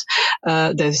traps,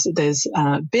 there's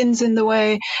bins in the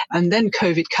way, and then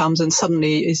COVID comes and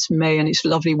suddenly it's May and it's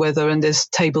lovely weather and there's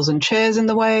tables and chairs in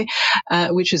the way,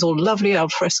 which is all lovely, al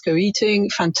fresco eating,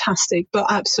 fantastic,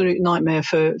 but absolute nightmare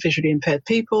for visually impaired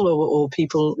people or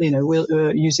people,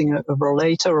 using a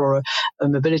rollator or a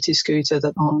mobility scooter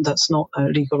that's not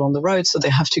legal on the road, so they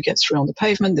have to get through on the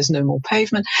pavement. There's no more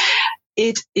pavement.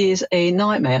 It is a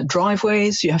nightmare.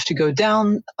 Driveways, you have to go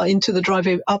down into the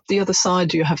driveway, up the other side.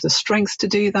 Do you have the strength to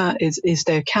do that? Is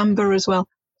there camber as well?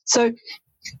 So,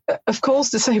 of course,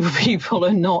 disabled people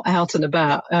are not out and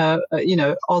about,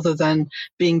 other than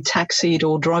being taxied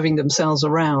or driving themselves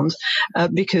around,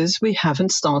 because we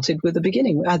haven't started at the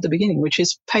beginning, which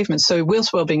is pavement. So Wheels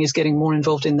for Wellbeing is getting more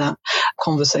involved in that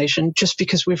conversation just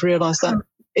because we've realised that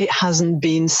it hasn't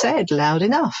been said loud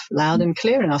and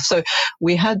clear enough. So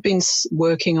we had been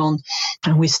working on,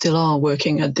 and we still are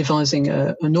working at devising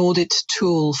an audit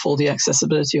tool for the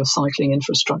accessibility of cycling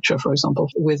infrastructure, for example,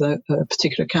 with a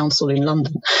particular council in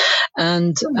London.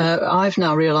 And I've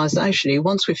now realised that actually,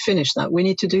 once we've finished that, we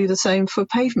need to do the same for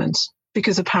pavements.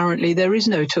 Because apparently there is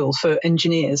no tool for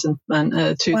engineers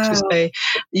to say,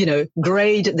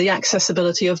 grade the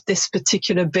accessibility of this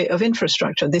particular bit of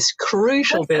infrastructure, this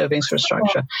crucial bit of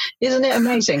infrastructure. Isn't it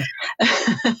amazing?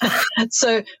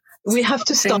 So we have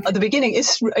to start at the beginning.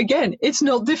 It's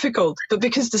not difficult, but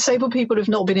because disabled people have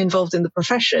not been involved in the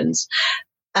professions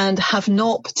and have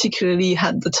not particularly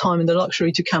had the time and the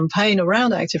luxury to campaign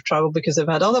around active travel because they've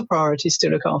had other priorities to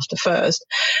look after first,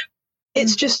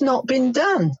 it's just not been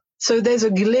done. So there's a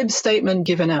glib statement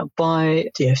given out by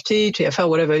TFT, TfL,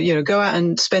 whatever, go out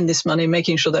and spend this money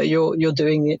making sure that you're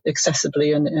doing it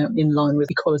accessibly and in line with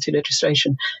equality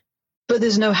legislation. But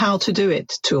there's no how to do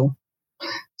it tool.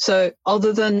 So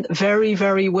other than very,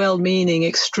 very well-meaning,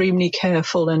 extremely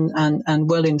careful and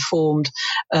well-informed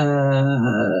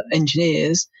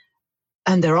engineers,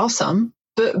 and there are some,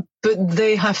 but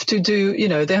they have to do,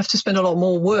 they have to spend a lot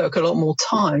more work, a lot more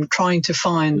time trying to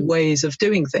find ways of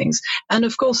doing things. And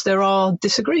of course, there are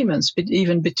disagreements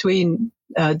even between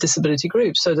disability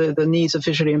groups. So the needs of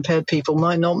visually impaired people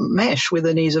might not mesh with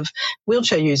the needs of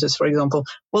wheelchair users, for example.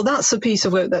 Well, that's a piece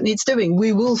of work that needs doing.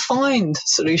 We will find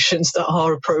solutions that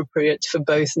are appropriate for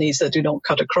both needs that do not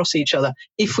cut across each other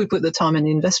if we put the time and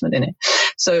the investment in it.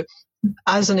 So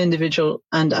as an individual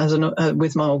and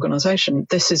with my organisation,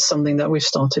 this is something that we've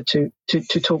started to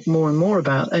talk more and more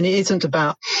about. And it isn't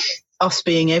about us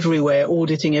being everywhere,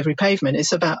 auditing every pavement.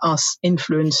 It's about us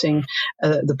influencing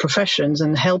the professions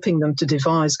and helping them to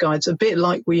devise guides, a bit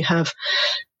like we have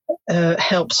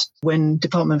helped when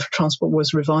Department for Transport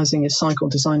was revising its cycle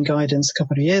design guidance a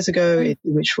couple of years ago,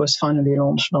 which was finally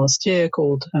launched last year,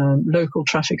 called Local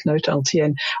Traffic Note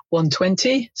LTN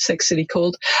 120, sexily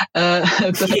called.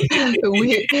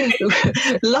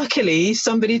 Luckily,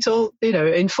 somebody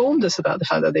informed us about the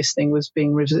fact that this thing was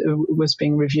being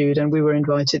reviewed, and we were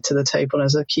invited to the table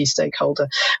as a key stakeholder.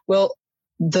 Well,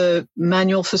 the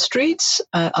manual for streets,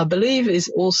 I believe,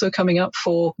 is also coming up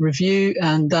for review,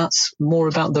 and that's more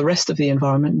about the rest of the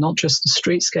environment, not just the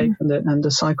streetscape and the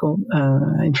cycle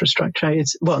infrastructure.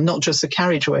 It's not just the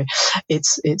carriageway.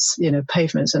 It's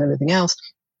pavements and everything else.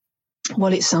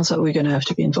 Well, it sounds like we're going to have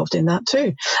to be involved in that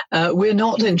too. We're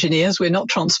not engineers, we're not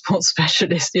transport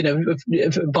specialists,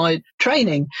 by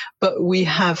training, but we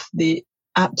have the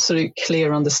absolute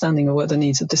clear understanding of what the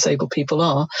needs of disabled people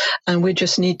are, and we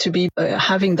just need to be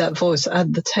having that voice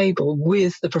at the table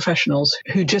with the professionals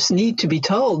who just need to be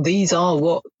told these are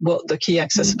what the key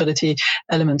accessibility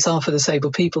elements are for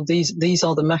disabled people. These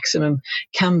are the maximum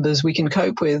cambers we can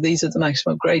cope with. These are the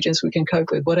maximum gradients we can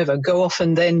cope with. Whatever. Go off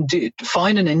and then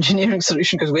find an engineering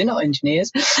solution, because we're not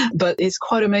engineers. But it's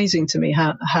quite amazing to me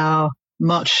how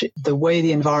much the way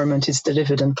the environment is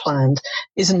delivered and planned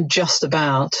isn't just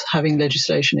about having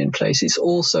legislation in place. It's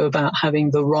also about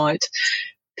having the right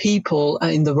people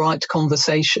in the right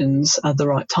conversations at the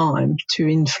right time to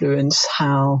influence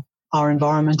how our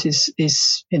environment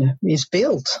is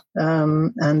built.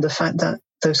 And the fact that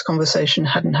those conversations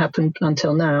hadn't happened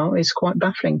until now is quite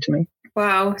baffling to me.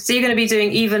 Wow. So you're going to be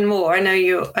doing even more. I know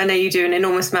you do an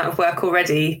enormous amount of work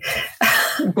already.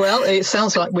 Well, it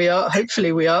sounds like we are.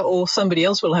 Hopefully we are, or somebody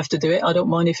else will have to do it. I don't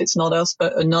mind if it's not us,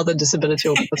 but another disability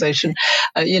organisation.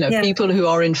 People who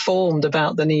are informed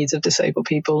about the needs of disabled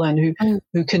people and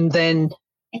who can then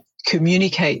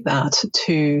communicate that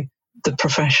to the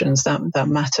professions that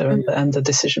matter and the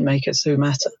decision makers who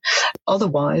matter.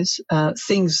 Otherwise,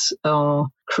 things are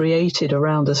created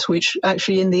around us, which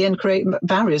actually in the end create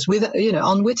barriers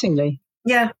unwittingly.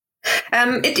 Yeah.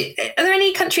 Are there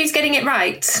any countries getting it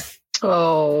right?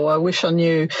 Oh, I wish I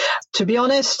knew. To be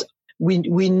honest,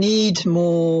 we need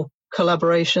more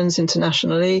collaborations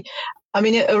internationally. I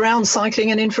mean, around cycling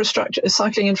infrastructure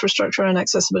and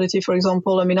accessibility, for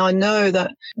example. I mean, I know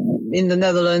that in the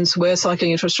Netherlands, where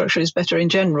cycling infrastructure is better in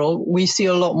general, we see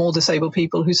a lot more disabled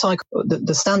people who cycle.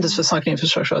 The standards for cycling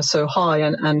infrastructure are so high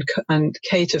and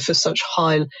cater for such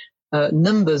high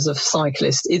numbers of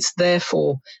cyclists. It's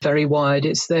therefore very wide.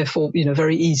 It's therefore,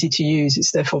 very easy to use.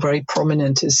 It's therefore very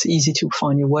prominent. It's easy to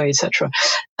find your way, etc.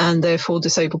 And therefore,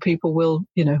 disabled people will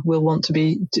want to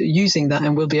be using that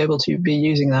and will be able to be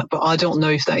using that. But I don't know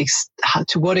if that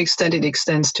to what extent it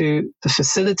extends to the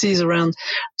facilities around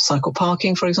cycle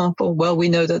parking, for example. Well, we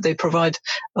know that they provide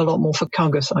a lot more for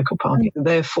cargo cycle parking.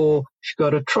 Therefore, if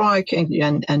you've got a trike and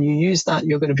you use that,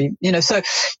 you're going to be, so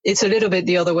it's a little bit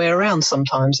the other way around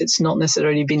sometimes. It's not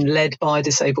necessarily been led by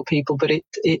disabled people, but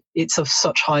it's of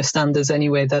such high standards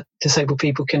anyway that disabled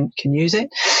people can use it.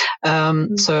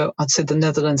 So I'd say the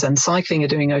Netherlands and cycling are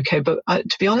doing okay. But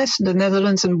to be honest, the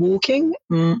Netherlands and walking,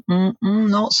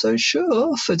 not so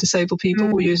sure for disabled people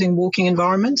who are using walking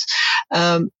environments.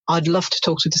 I'd love to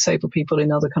talk to disabled people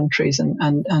in other countries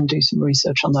and do some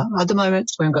research on that. At the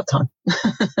moment, we haven't got time.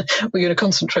 We're going to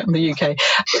concentrate on the UK.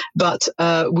 But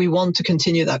we want to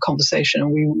continue that conversation,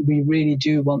 and we really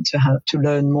do want to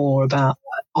learn more about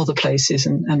other places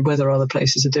and whether other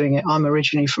places are doing it. I'm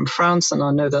originally from France, and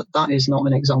I know that is not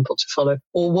an example to follow,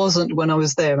 or wasn't when I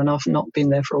was there, and I've not been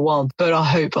there for a while. But I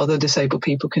hope other disabled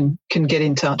people can get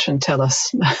in touch and tell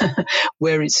us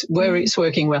where it's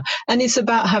working well. And it's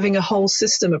about having a whole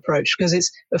system approach, because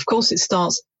it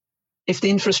starts. If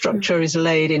the infrastructure is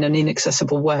laid in an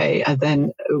inaccessible way,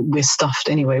 then we're stuffed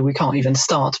anyway. We can't even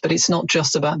start. But it's not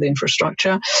just about the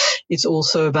infrastructure. It's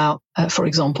also about, for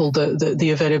example,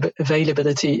 the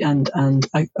availability and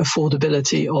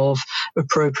affordability of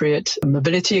appropriate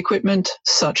mobility equipment,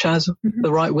 such as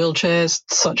the right wheelchairs,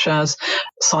 such as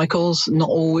cycles.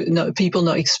 People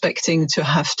not expecting to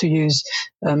have to use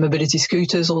mobility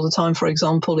scooters all the time, for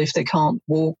example, if they can't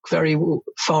walk very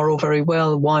far or very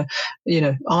well. Why,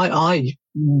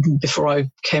 before I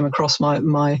came across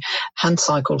my hand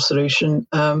cycle solution,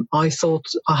 I thought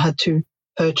I had to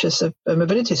purchase a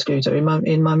mobility scooter in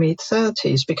my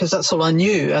mid-30s, because that's all I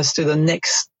knew as to the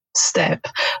next step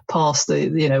past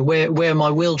where my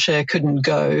wheelchair couldn't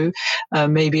go.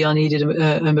 Maybe I needed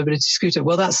a mobility scooter.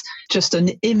 Well, that's just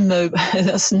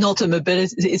that's not a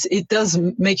mobility. It does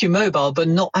make you mobile, but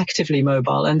not actively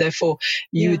mobile. And therefore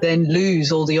you then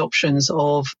lose all the options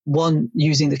of one,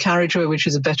 using the carriageway, which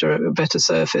is a better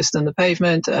surface than the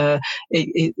pavement.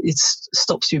 It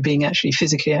stops you being actually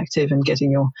physically active and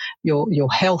getting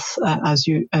your health as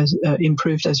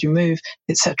improved as you move,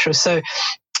 etc. So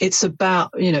it's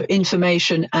about,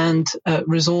 information and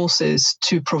resources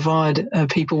to provide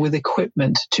people with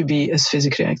equipment to be as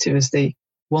physically active as they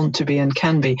want to be and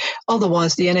can be.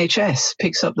 Otherwise, the NHS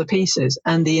picks up the pieces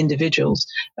and the individuals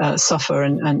suffer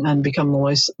and become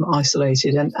more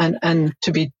isolated and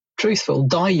to be truthful,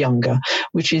 die younger,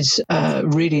 which is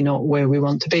really not where we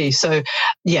want to be. So,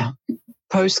 yeah.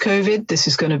 Post-COVID, this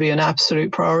is going to be an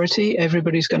absolute priority.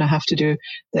 Everybody's going to have to do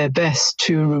their best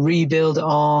to rebuild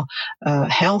our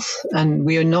health, and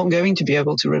we are not going to be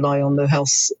able to rely on the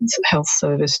health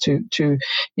service to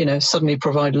suddenly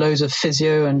provide loads of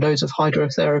physio and loads of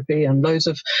hydrotherapy and loads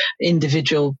of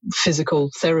individual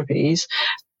physical therapies.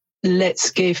 Let's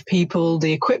give people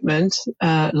the equipment,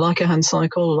 like a hand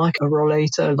cycle, like a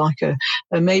rollator, like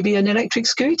maybe an electric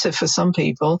scooter for some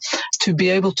people, to be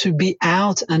able to be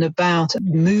out and about,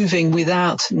 moving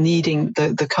without needing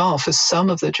the car for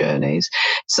some of the journeys,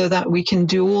 so that we can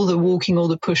do all the walking or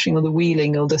the pushing or the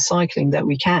wheeling or the cycling that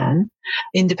we can,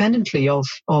 independently of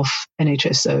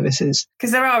NHS services.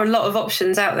 Because there are a lot of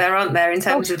options out there, aren't there, in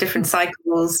terms of different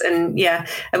cycles. And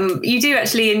you do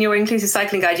actually, in your inclusive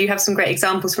cycling guide, you have some great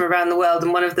examples from around the world,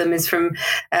 and one of them is from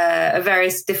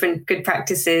various different good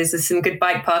practices. There's some good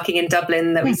bike parking in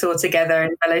Dublin that we saw together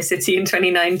in Velocity in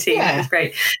 2019. That was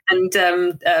great. And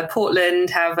Portland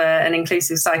have an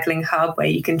inclusive cycling hub where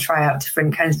you can try out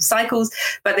different kinds of cycles,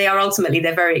 but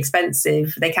they're very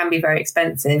expensive. They can be very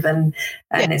expensive, and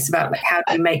it's about how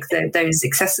do you make those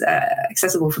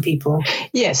accessible for people.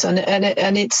 Yes, and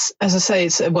it's, as I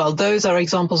say, those are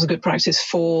examples of good practice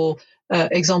for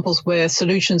examples where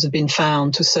solutions have been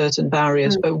found to certain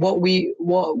barriers. But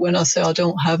when I say I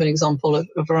don't have an example of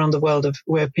around the world of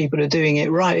where people are doing it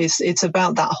right, it's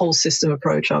about that whole system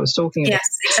approach I was talking about.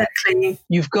 Yes, exactly.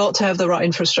 You've got to have the right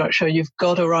infrastructure. You've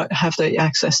got to have the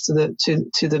access to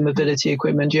the mobility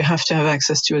equipment. You have to have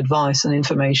access to advice and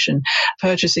information.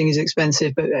 Purchasing is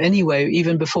expensive, but anyway,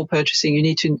 even before purchasing, you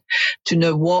need to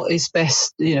know what is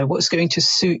best, what's going to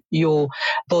suit your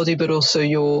body, but also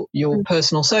your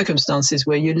personal circumstances,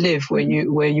 where you live, where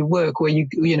you work,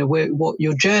 what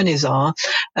your journeys are,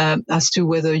 as to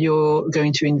whether you're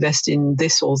going to invest in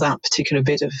this or that particular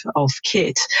bit of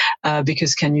kit,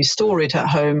 because can you store it at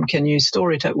home? Can you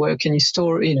store it at work? Can you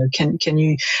store, can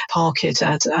you park it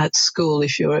at school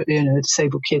if you're, a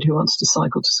disabled kid who wants to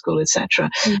cycle to school, etc.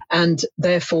 And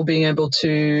therefore being able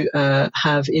to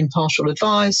have impartial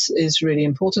advice is really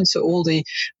important. So all the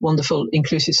wonderful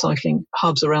inclusive cycling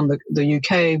hubs around the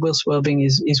UK, Wheels for Wellbeing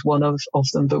is one of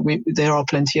them, but there are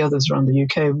plenty others around the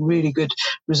UK, really good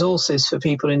resources for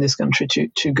people in this country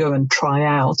to go and try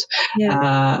out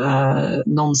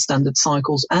non-standard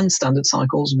cycles and standard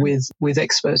cycles with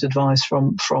expert advice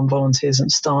from volunteers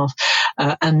and staff,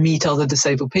 and meet other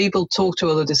disabled people, talk to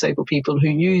other disabled people who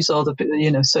use other,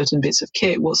 certain bits of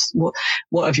kit.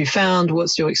 What have you found?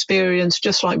 What's your experience?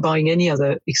 Just like buying any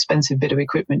other expensive bit of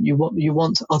equipment, you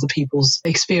want other people's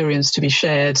experience to be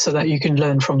shared so that you can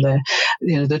learn from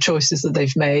the choices that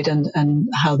they've made and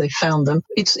how they found them.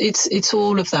 It's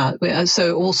all of that.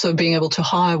 So also being able to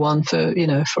hire one for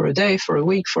a day, for a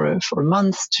week, for a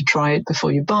month, to try it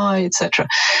before you buy, etc.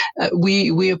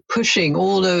 We are pushing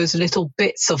all those little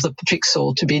bits of the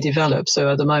jigsaw to be developed. So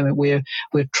at the moment we're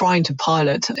trying to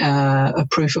pilot a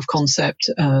proof of concept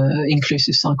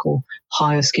inclusive cycle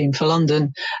hire scheme for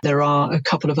London. There are a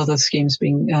couple of other schemes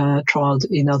being trialled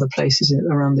in other places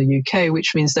around the UK,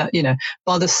 which means that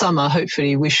by the summer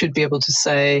hopefully we should be able to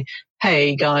say,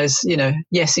 hey guys,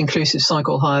 yes, inclusive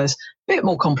cycle hires, a bit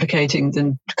more complicated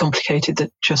than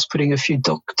just putting a few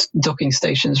docking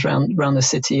stations around the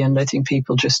city and letting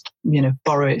people just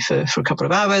borrow it for a couple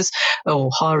of hours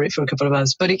or hire it for a couple of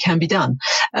hours, but it can be done,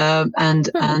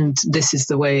 and this is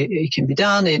the way it can be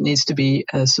done. It needs to be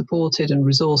supported and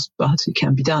resourced, but it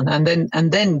can be done,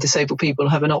 and then disabled people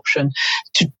have an option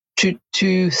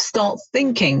to start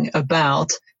thinking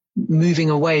about moving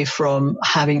away from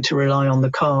having to rely on the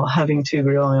car, having to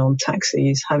rely on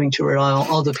taxis, having to rely on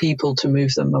other people to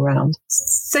move them around.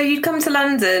 So you'd come to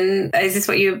London, is this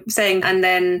what you're saying, and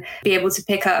then be able to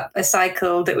pick up a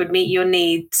cycle that would meet your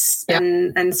needs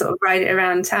and sort of ride it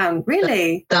around town?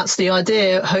 Really? That's the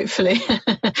idea, hopefully.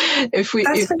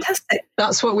 That's fantastic.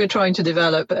 That's what we're trying to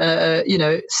develop.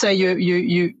 Say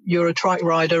you're a trike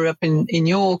rider up in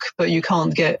York, but you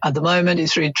can't get, at the moment,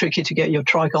 it's really tricky to get your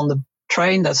trike on the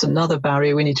train. That's another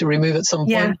barrier we need to remove at some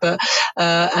point. But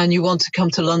and you want to come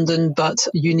to London, but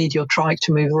you need your trike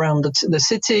to move around the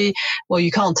city. Well, you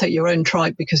can't take your own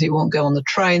trike because it won't go on the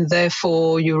train.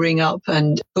 Therefore, you ring up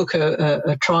and book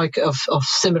a trike of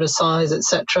similar size,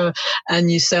 etc. And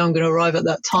you say, I'm going to arrive at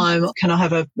that time. Can I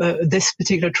have this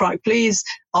particular trike, please?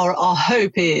 Our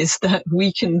hope is that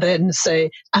we can then say,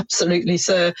 absolutely,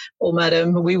 sir or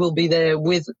madam, we will be there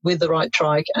with the right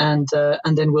trike, and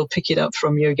then we'll pick it up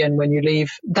from you again when you leave.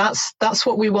 That's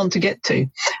what we want to get to.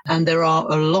 And there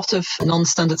are a lot of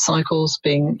non-standard cycles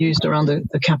being used around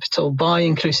the capital by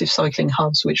inclusive cycling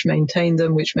hubs, which maintain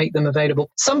them, which make them available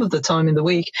some of the time in the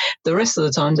week. The rest of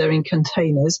the time they're in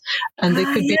containers and they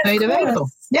could be made available.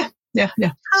 Yeah.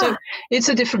 So it's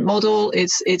a different model.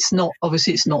 It's not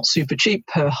super cheap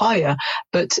per hire,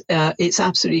 but it's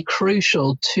absolutely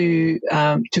crucial to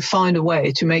find a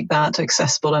way to make that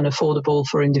accessible and affordable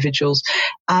for individuals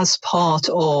as part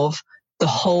of the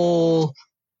whole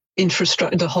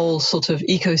infrastructure, the whole sort of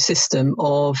ecosystem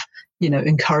of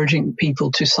encouraging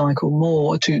people to cycle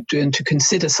more, and to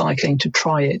consider cycling, to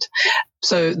try it.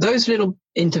 So those little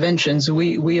interventions,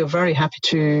 we are very happy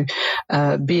to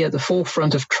be at the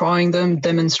forefront of trying them,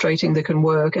 demonstrating they can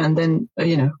work, and then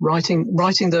writing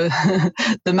the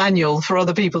the manual for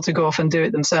other people to go off and do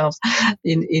it themselves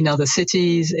in other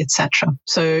cities, etc.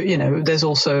 So there's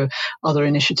also other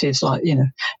initiatives like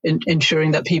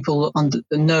ensuring that people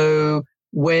know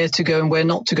where to go and where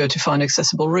not to go to find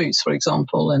accessible routes, for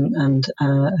example, and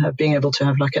being able to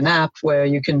have like an app where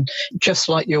you can, just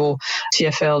like your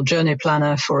TfL journey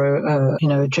planner for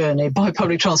a journey by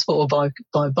public transport or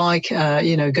by bike,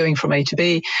 going from A to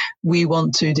B. We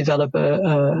want to develop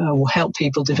or help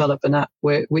people develop an app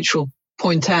which will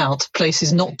point out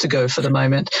places not to go for the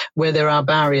moment. Where there are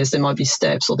barriers, there might be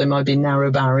steps or there might be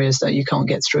narrow barriers that you can't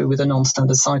get through with a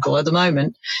non-standard cycle. At the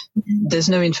moment, there's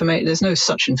no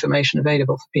such information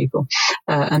available for people,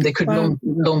 and they could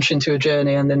launch into a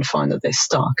journey and then find that they're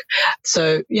stuck.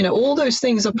 So, all those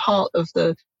things are part of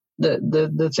the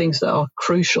things that are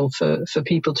crucial for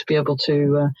people to be able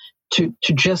to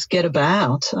just get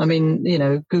about. I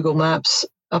mean, Google Maps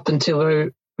up until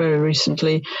very, very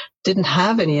recently didn't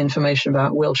have any information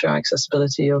about wheelchair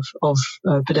accessibility of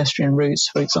pedestrian routes,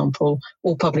 for example,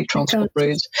 or public transport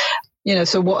routes.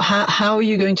 So how are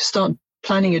you going to start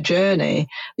planning a journey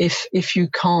if you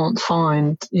can't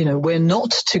find where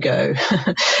not to go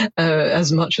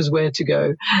as much as where to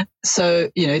go?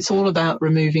 So it's all about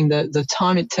removing the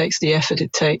time it takes, the effort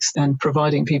it takes, and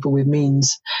providing people with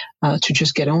means to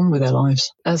just get on with their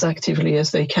lives as actively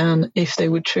as they can if they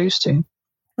would choose to.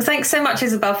 Well, thanks so much,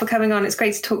 Isabel, for coming on. It's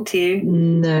great to talk to you.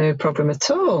 No problem at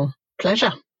all.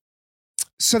 Pleasure.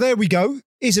 So there we go.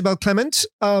 Isabel Clement.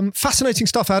 Fascinating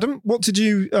stuff, Adam. What did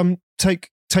you take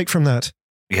from that?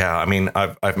 Yeah, I mean,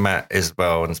 I've met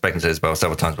Isabel and spoken to Isabel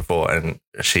several times before, and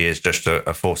she is just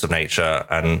a force of nature,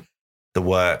 and the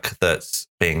work that's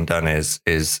being done is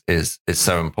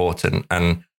so important.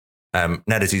 And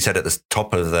Ned, as you said at the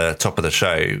top of the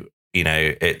show,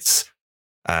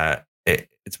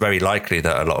 it's very likely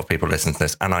that a lot of people listen to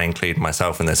this, and I include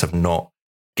myself in this, have not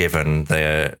given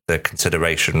the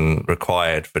consideration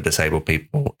required for disabled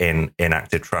people in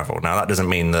active travel. Now, that doesn't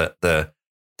mean that the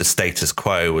status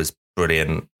quo was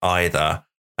brilliant either,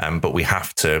 but we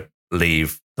have to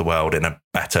leave the world in a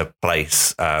better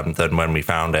place than when we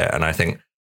found it. And I think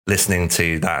listening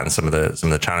to that and some of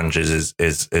the challenges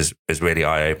is really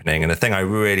eye-opening. And the thing I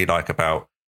really like about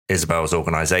Isabel's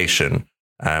organisation,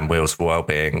 Wheels for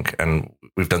Wellbeing, and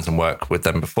we've done some work with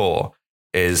them before,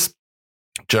 is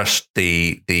just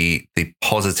the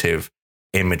positive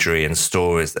imagery and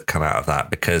stories that come out of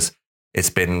that, because it's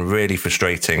been really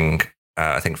frustrating,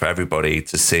 I think, for everybody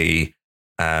to see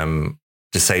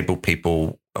disabled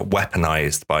people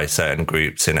weaponized by certain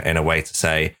groups in a way to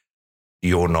say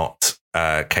you're not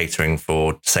catering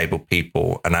for disabled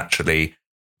people, and actually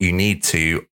you need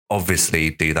to obviously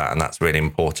do that, and that's really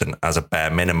important as a bare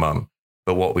minimum.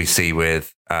 But what we see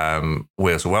with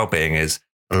Wheels for Wellbeing is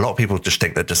a lot of people just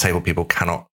think that disabled people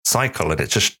cannot cycle, and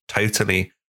it's just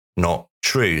totally not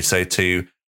true. So to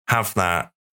have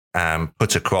that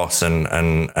put across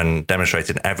and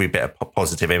demonstrated every bit of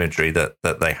positive imagery that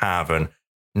they have, and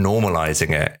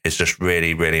normalizing it, is just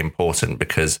really, really important,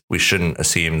 because we shouldn't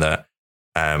assume that,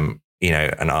 and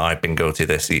I've been guilty of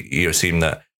this, you assume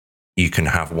that you can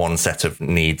have one set of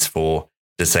needs for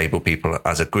disabled people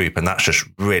as a group, and that's just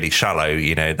really shallow.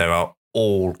 There are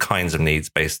all kinds of needs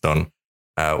based on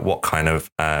what kind of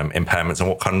impairments and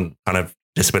what kind of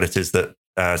disabilities that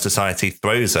society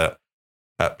throws at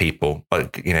people,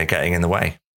 but getting in the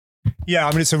way. Yeah,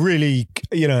 I mean, it's a really,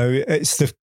 it's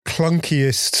the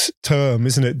clunkiest term,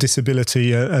 isn't it?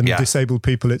 Disability and disabled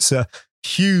people. It's a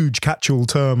huge catch-all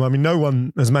term. I mean, no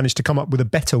one has managed to come up with a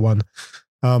better one.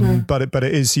 But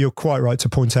it is, you're quite right to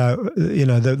point out,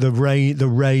 the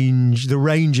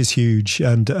range is huge,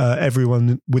 and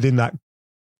everyone within that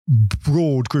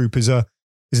broad group is an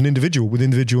individual with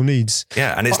individual needs.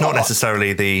 Yeah, and it's not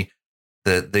necessarily the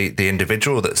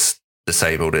individual that's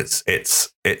disabled. It's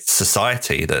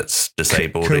society that's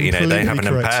disabled. They have an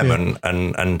impairment,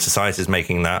 and society is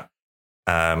making that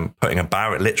putting a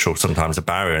barrier, sometimes a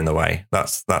barrier in the way.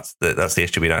 That's the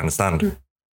issue we don't understand.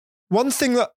 One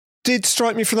thing that did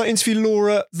strike me from that interview,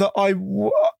 Laura, that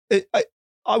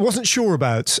I wasn't sure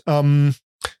about, and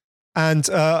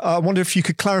I wonder if you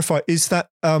could clarify, is that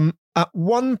at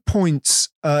one point,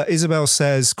 Isabel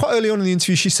says, quite early on in the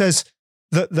interview, she says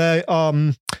that they,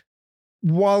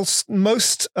 whilst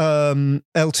most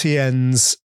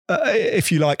LTNs,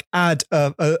 if you like, add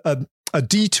a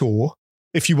detour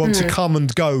if you want to come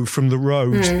and go from the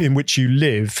road in which you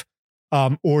live,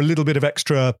 or a little bit of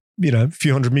extra, a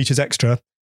few hundred meters extra.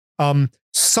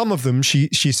 Some of them, she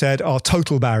said, are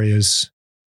total barriers.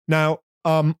 Now,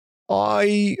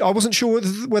 I wasn't sure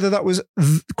whether that was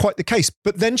quite the case,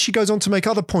 but then she goes on to make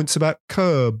other points about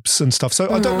curbs and stuff.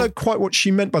 So I don't know quite what she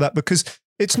meant by that, because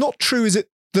it's not true, is it,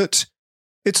 that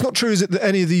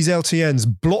any of these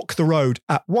LTNs block the road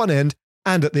at one end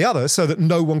and at the other, so that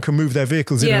no one can move their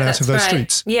vehicles in and out of those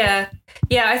streets? Yeah.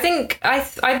 I think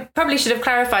I probably should have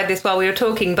clarified this while we were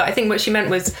talking, but I think what she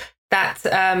meant was that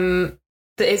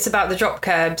it's about the drop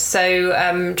curbs.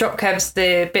 So drop curbs,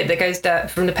 the bit that goes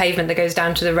from the pavement that goes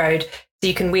down to the road. so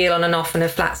you can wheel on and off on a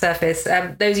flat surface.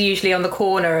 Those are usually on the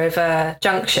corner of a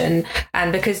junction.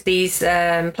 And because these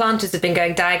planters have been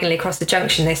going diagonally across the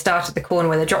junction, they start at the corner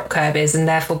where the drop curb is and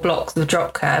therefore block the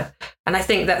drop curb. And I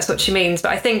think that's what she means.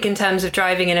 But I think in terms of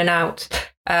driving in and out,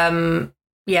 in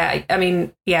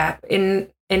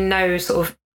no sort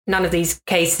of, none of these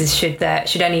cases should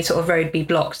any sort of road be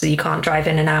blocked so you can't drive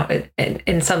in and out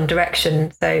in some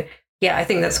direction. So yeah, I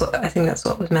think that's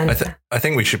what was meant. I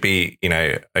think we should be,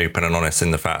 open and honest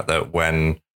in the fact that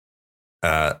when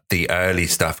the early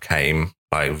stuff came,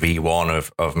 like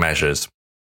V1 of measures,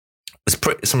 there's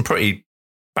some pretty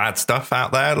bad stuff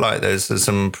out there. Like there's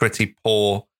some pretty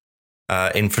poor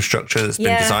infrastructure that's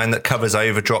been designed that covers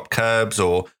over drop curbs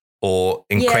or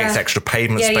creates extra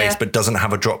pavement space but doesn't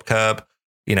have a drop curb.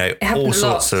 All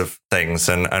sorts of things,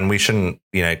 and we shouldn't,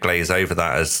 glaze over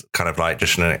that as kind of like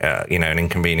just an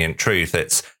inconvenient truth.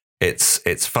 It's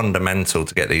fundamental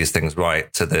to get these things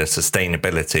right to the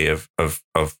sustainability of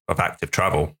active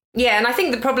travel. Yeah, and I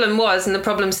think the problem was, and the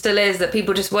problem still is, that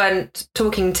people just weren't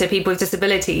talking to people with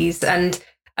disabilities. And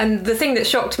the thing that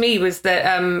shocked me was that,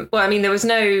 there was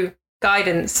no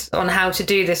guidance on how to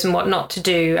do this and what not to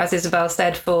do, as Isabel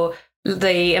said, for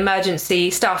the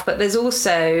emergency stuff. But there's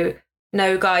also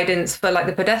no guidance for like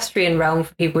the pedestrian realm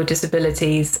for people with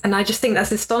disabilities. And I just think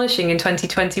that's astonishing in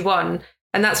 2021.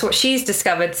 And that's what she's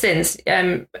discovered since.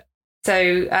 And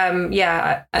that's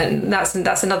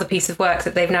another piece of work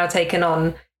that they've now taken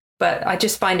on. But I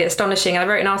just find it astonishing. I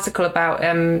wrote an article about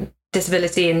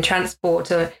disability in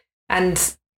transport,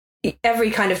 and every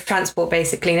kind of transport,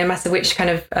 basically, no matter which kind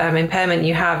of impairment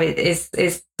you have, is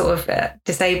sort of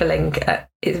disabling.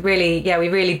 It's really, we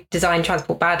really design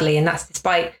transport badly, and that's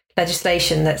despite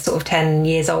legislation that's sort of 10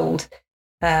 years old,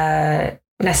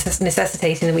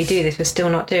 necessitating that we do this. We're still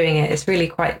not doing it. It's really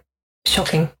quite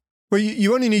shocking. Well,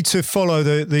 you only need to follow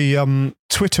the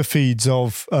Twitter feeds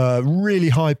of really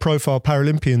high-profile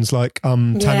Paralympians like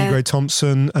Tanya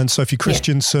Gray-Thompson and Sophie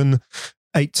Christensen,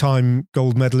 8-time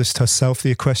gold medalist herself,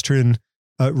 the equestrian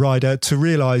rider, to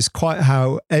realise quite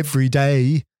how every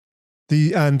day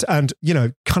and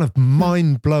kind of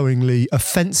mind-blowingly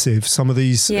offensive some of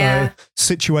these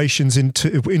situations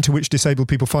into which disabled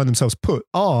people find themselves put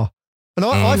are. And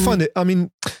I find it,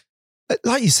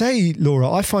 like you say, Laura,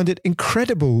 I find it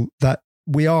incredible that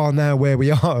we are now where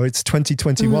we are. It's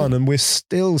 2021 and we're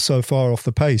still so far off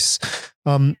the pace.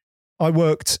 I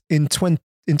worked in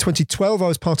 2012, I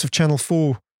was part of Channel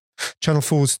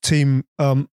 4's team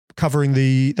covering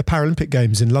the Paralympic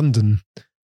Games in London.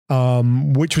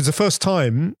 Which was the first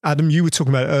time, Adam, you were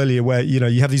talking about earlier, where,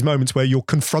 you have these moments where you're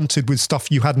confronted with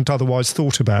stuff you hadn't otherwise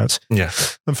thought about. Yeah.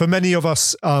 And for many of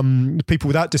us, people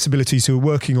without disabilities who were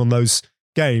working on those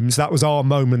games, that was our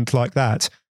moment like that.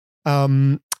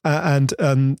 And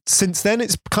since then,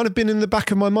 it's kind of been in the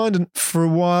back of my mind. And for a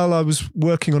while, I was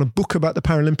working on a book about the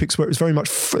Paralympics where it was very much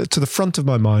to the front of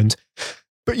my mind.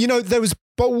 But, there was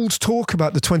bold talk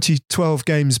about the 2012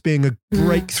 games being a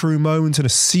breakthrough moment and a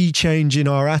sea change in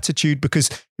our attitude, because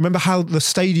remember how the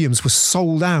stadiums were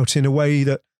sold out in a way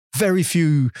that very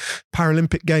few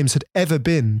Paralympic games had ever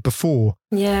been before.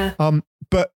 Yeah.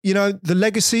 But, the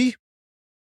legacy,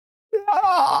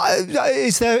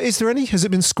 is there any? Has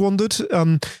it been squandered?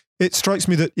 It strikes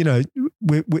me that,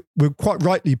 we're quite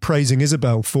rightly praising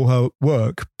Isabel for her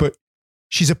work, but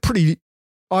she's a pretty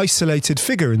isolated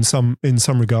figure in some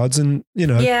regards, and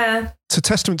it's a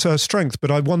testament to her strength,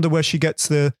 but I wonder where she gets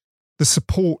the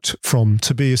support from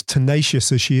to be as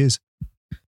tenacious as she is.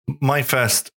 My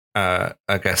first I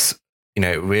guess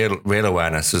real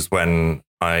awareness is when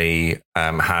I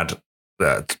had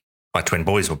my twin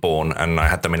boys were born, and I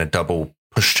had them in a double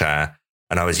pushchair,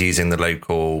 and I was using the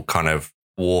local kind of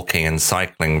walking and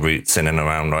cycling routes in and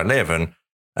around where I live, and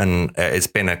it's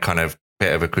been a kind of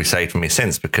bit of a crusade for me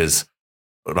since, because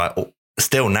like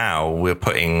still now we're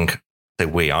putting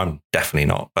I'm definitely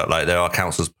not, but like there are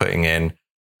councils putting in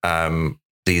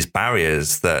these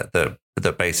barriers that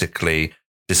basically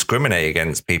discriminate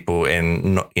against people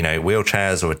in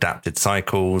wheelchairs or adapted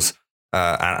cycles,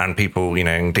 and people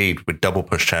indeed with double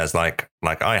pushchairs like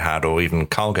I had, or even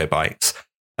cargo bikes,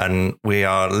 and we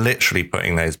are literally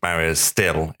putting those barriers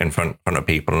still in front of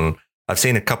people. And I've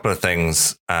seen a couple of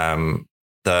things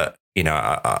that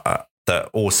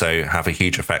that also have a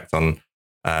huge effect on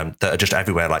that are just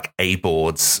everywhere, like A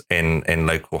boards in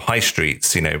local high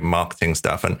streets, marketing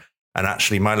stuff. And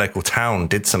actually my local town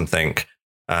did something,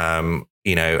 5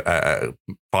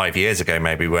 years ago,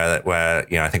 maybe, where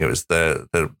I think it was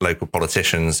the local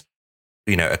politicians,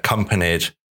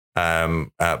 accompanied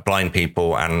blind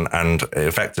people and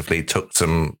effectively took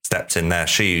some steps in their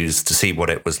shoes to see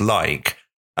what it was like.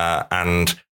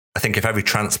 And I think if every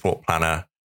transport planner,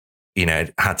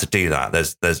 had to do that,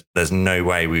 there's no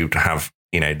way we would have,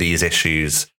 these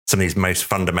issues, some of these most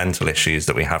fundamental issues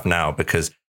that we have now,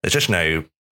 because there's just no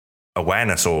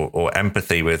awareness or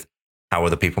empathy with how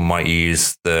other people might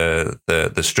use the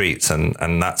streets,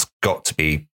 and that's got to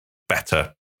be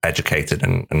better educated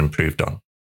and improved on.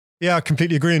 Yeah, I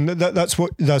completely agree, and that's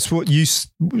what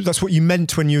you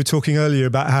meant when you were talking earlier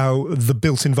about how the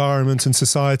built environment and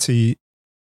society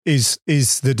is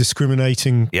the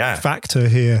discriminating factor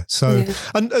here. So,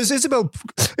 and as Isabel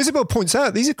points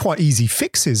out, these are quite easy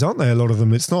fixes, aren't they? A lot of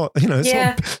them. It's not,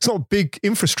 it's not big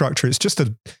infrastructure. It's just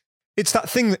it's that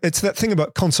thing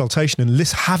about consultation and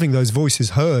having those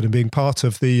voices heard and being part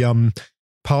of the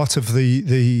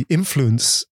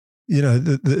influence,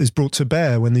 that is brought to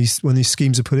bear when these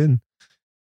schemes are put in.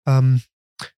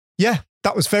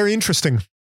 That was very interesting.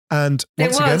 And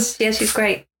once again, yeah, she's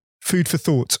great. Food for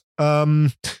thought.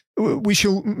 We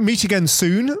shall meet again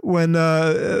soon. When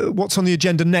what's on the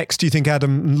agenda next? Do you think,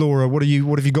 Adam and Laura? What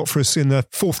have you got for us in the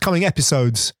forthcoming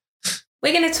episodes?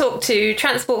 We're going to talk to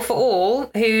Transport for All,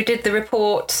 who did the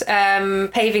report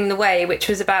Paving the Way, which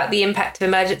was about the impact of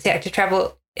emergency active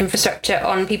travel infrastructure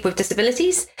on people with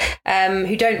disabilities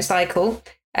who don't cycle,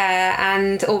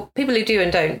 or people who do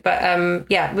and don't. But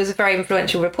it was a very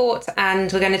influential report,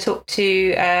 and we're going to talk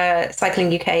to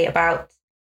Cycling UK about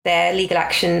their legal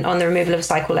action on the removal of a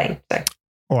cycle lane. So.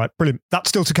 All right, brilliant. That's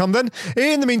still to come then.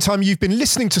 In the meantime, you've been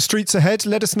listening to Streets Ahead.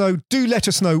 Let us know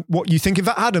what you think. In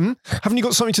fact, Adam, haven't you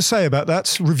got something to say about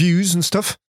that? Reviews and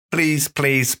stuff? Please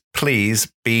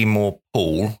be more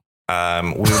Paul.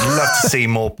 We would love to see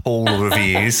more Paul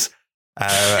reviews.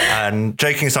 And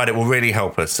joking aside, it will really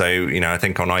help us. So, I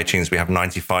think on iTunes, we have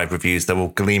 95 reviews. They're all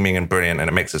gleaming and brilliant, and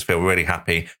it makes us feel really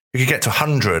happy. If we could get to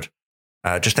 100,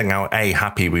 just think how A,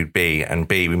 happy we'd be, and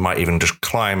B, we might even just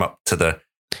climb up to the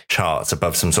charts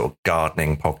above some sort of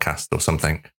gardening podcast or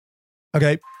something.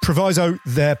 Okay, proviso,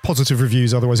 they're positive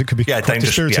reviews, otherwise it could be quite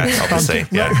dispiriting. Yeah, obviously.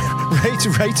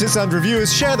 Rate us and review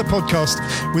us. Share the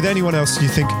podcast with anyone else you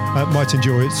think might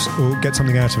enjoy it or get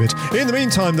something out of it. In the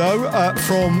meantime, though,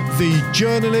 from the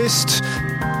journalist,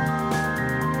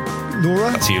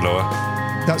 Laura. That's you, Laura.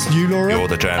 That's you, Laura. You're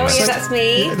the journalist. Oh, yeah, that's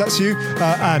me. Yeah, that's you.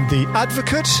 And the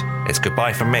advocate. It's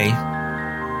goodbye from me.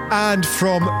 And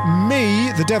from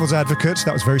me, the devil's advocate.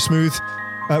 That was very smooth.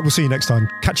 We'll see you next time.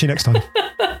 Catch you next time.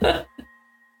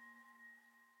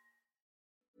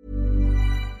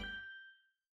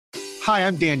 Hi,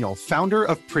 I'm Daniel, founder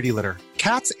of Pretty Litter.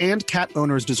 Cats and cat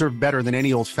owners deserve better than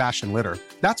any old-fashioned litter.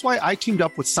 That's why I teamed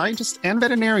up with scientists and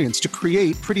veterinarians to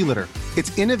create Pretty Litter.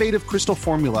 Its innovative crystal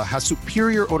formula has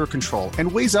superior odor control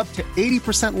and weighs up to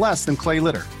 80% less than clay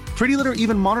litter. Pretty Litter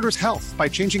even monitors health by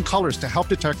changing colors to help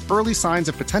detect early signs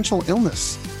of potential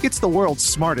illness. It's the world's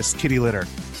smartest kitty litter.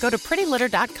 Go to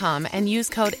prettylitter.com and use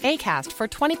code ACAST for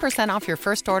 20% off your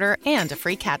first order and a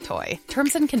free cat toy.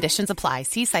 Terms and conditions apply.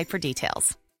 See site for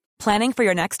details. Planning for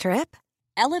your next trip?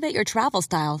 Elevate your travel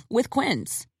style with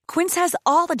Quince. Quince has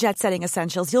all the jet-setting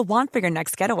essentials you'll want for your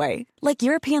next getaway, like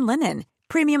European linen,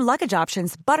 premium luggage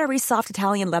options, buttery soft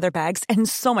Italian leather bags, and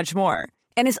so much more.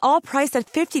 And is all priced at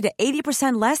 50 to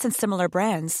 80% less than similar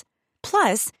brands.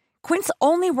 Plus, Quince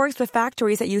only works with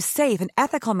factories that use safe and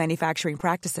ethical manufacturing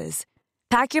practices.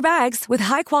 Pack your bags with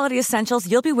high-quality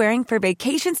essentials you'll be wearing for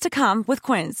vacations to come with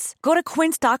Quince. Go to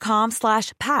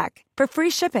quince.com/pack for free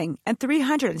shipping and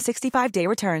 365-day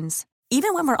returns.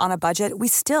 Even when we're on a budget, we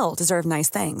still deserve nice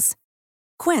things.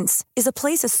 Quince is a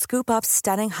place to scoop up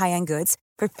stunning high-end goods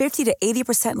for 50 to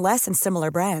 80% less than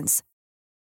similar brands.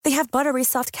 They have buttery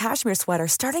soft cashmere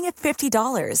sweaters starting at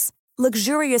 $50,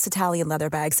 luxurious Italian leather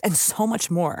bags, and so much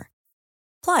more.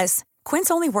 Plus,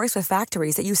 Quince only works with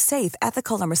factories that use safe,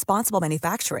 ethical, and responsible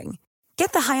manufacturing.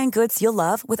 Get the high-end goods you'll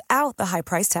love without the high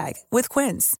price tag with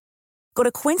Quince. Go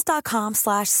to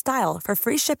quince.com/style for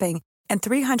free shipping and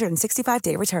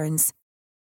 365-day returns.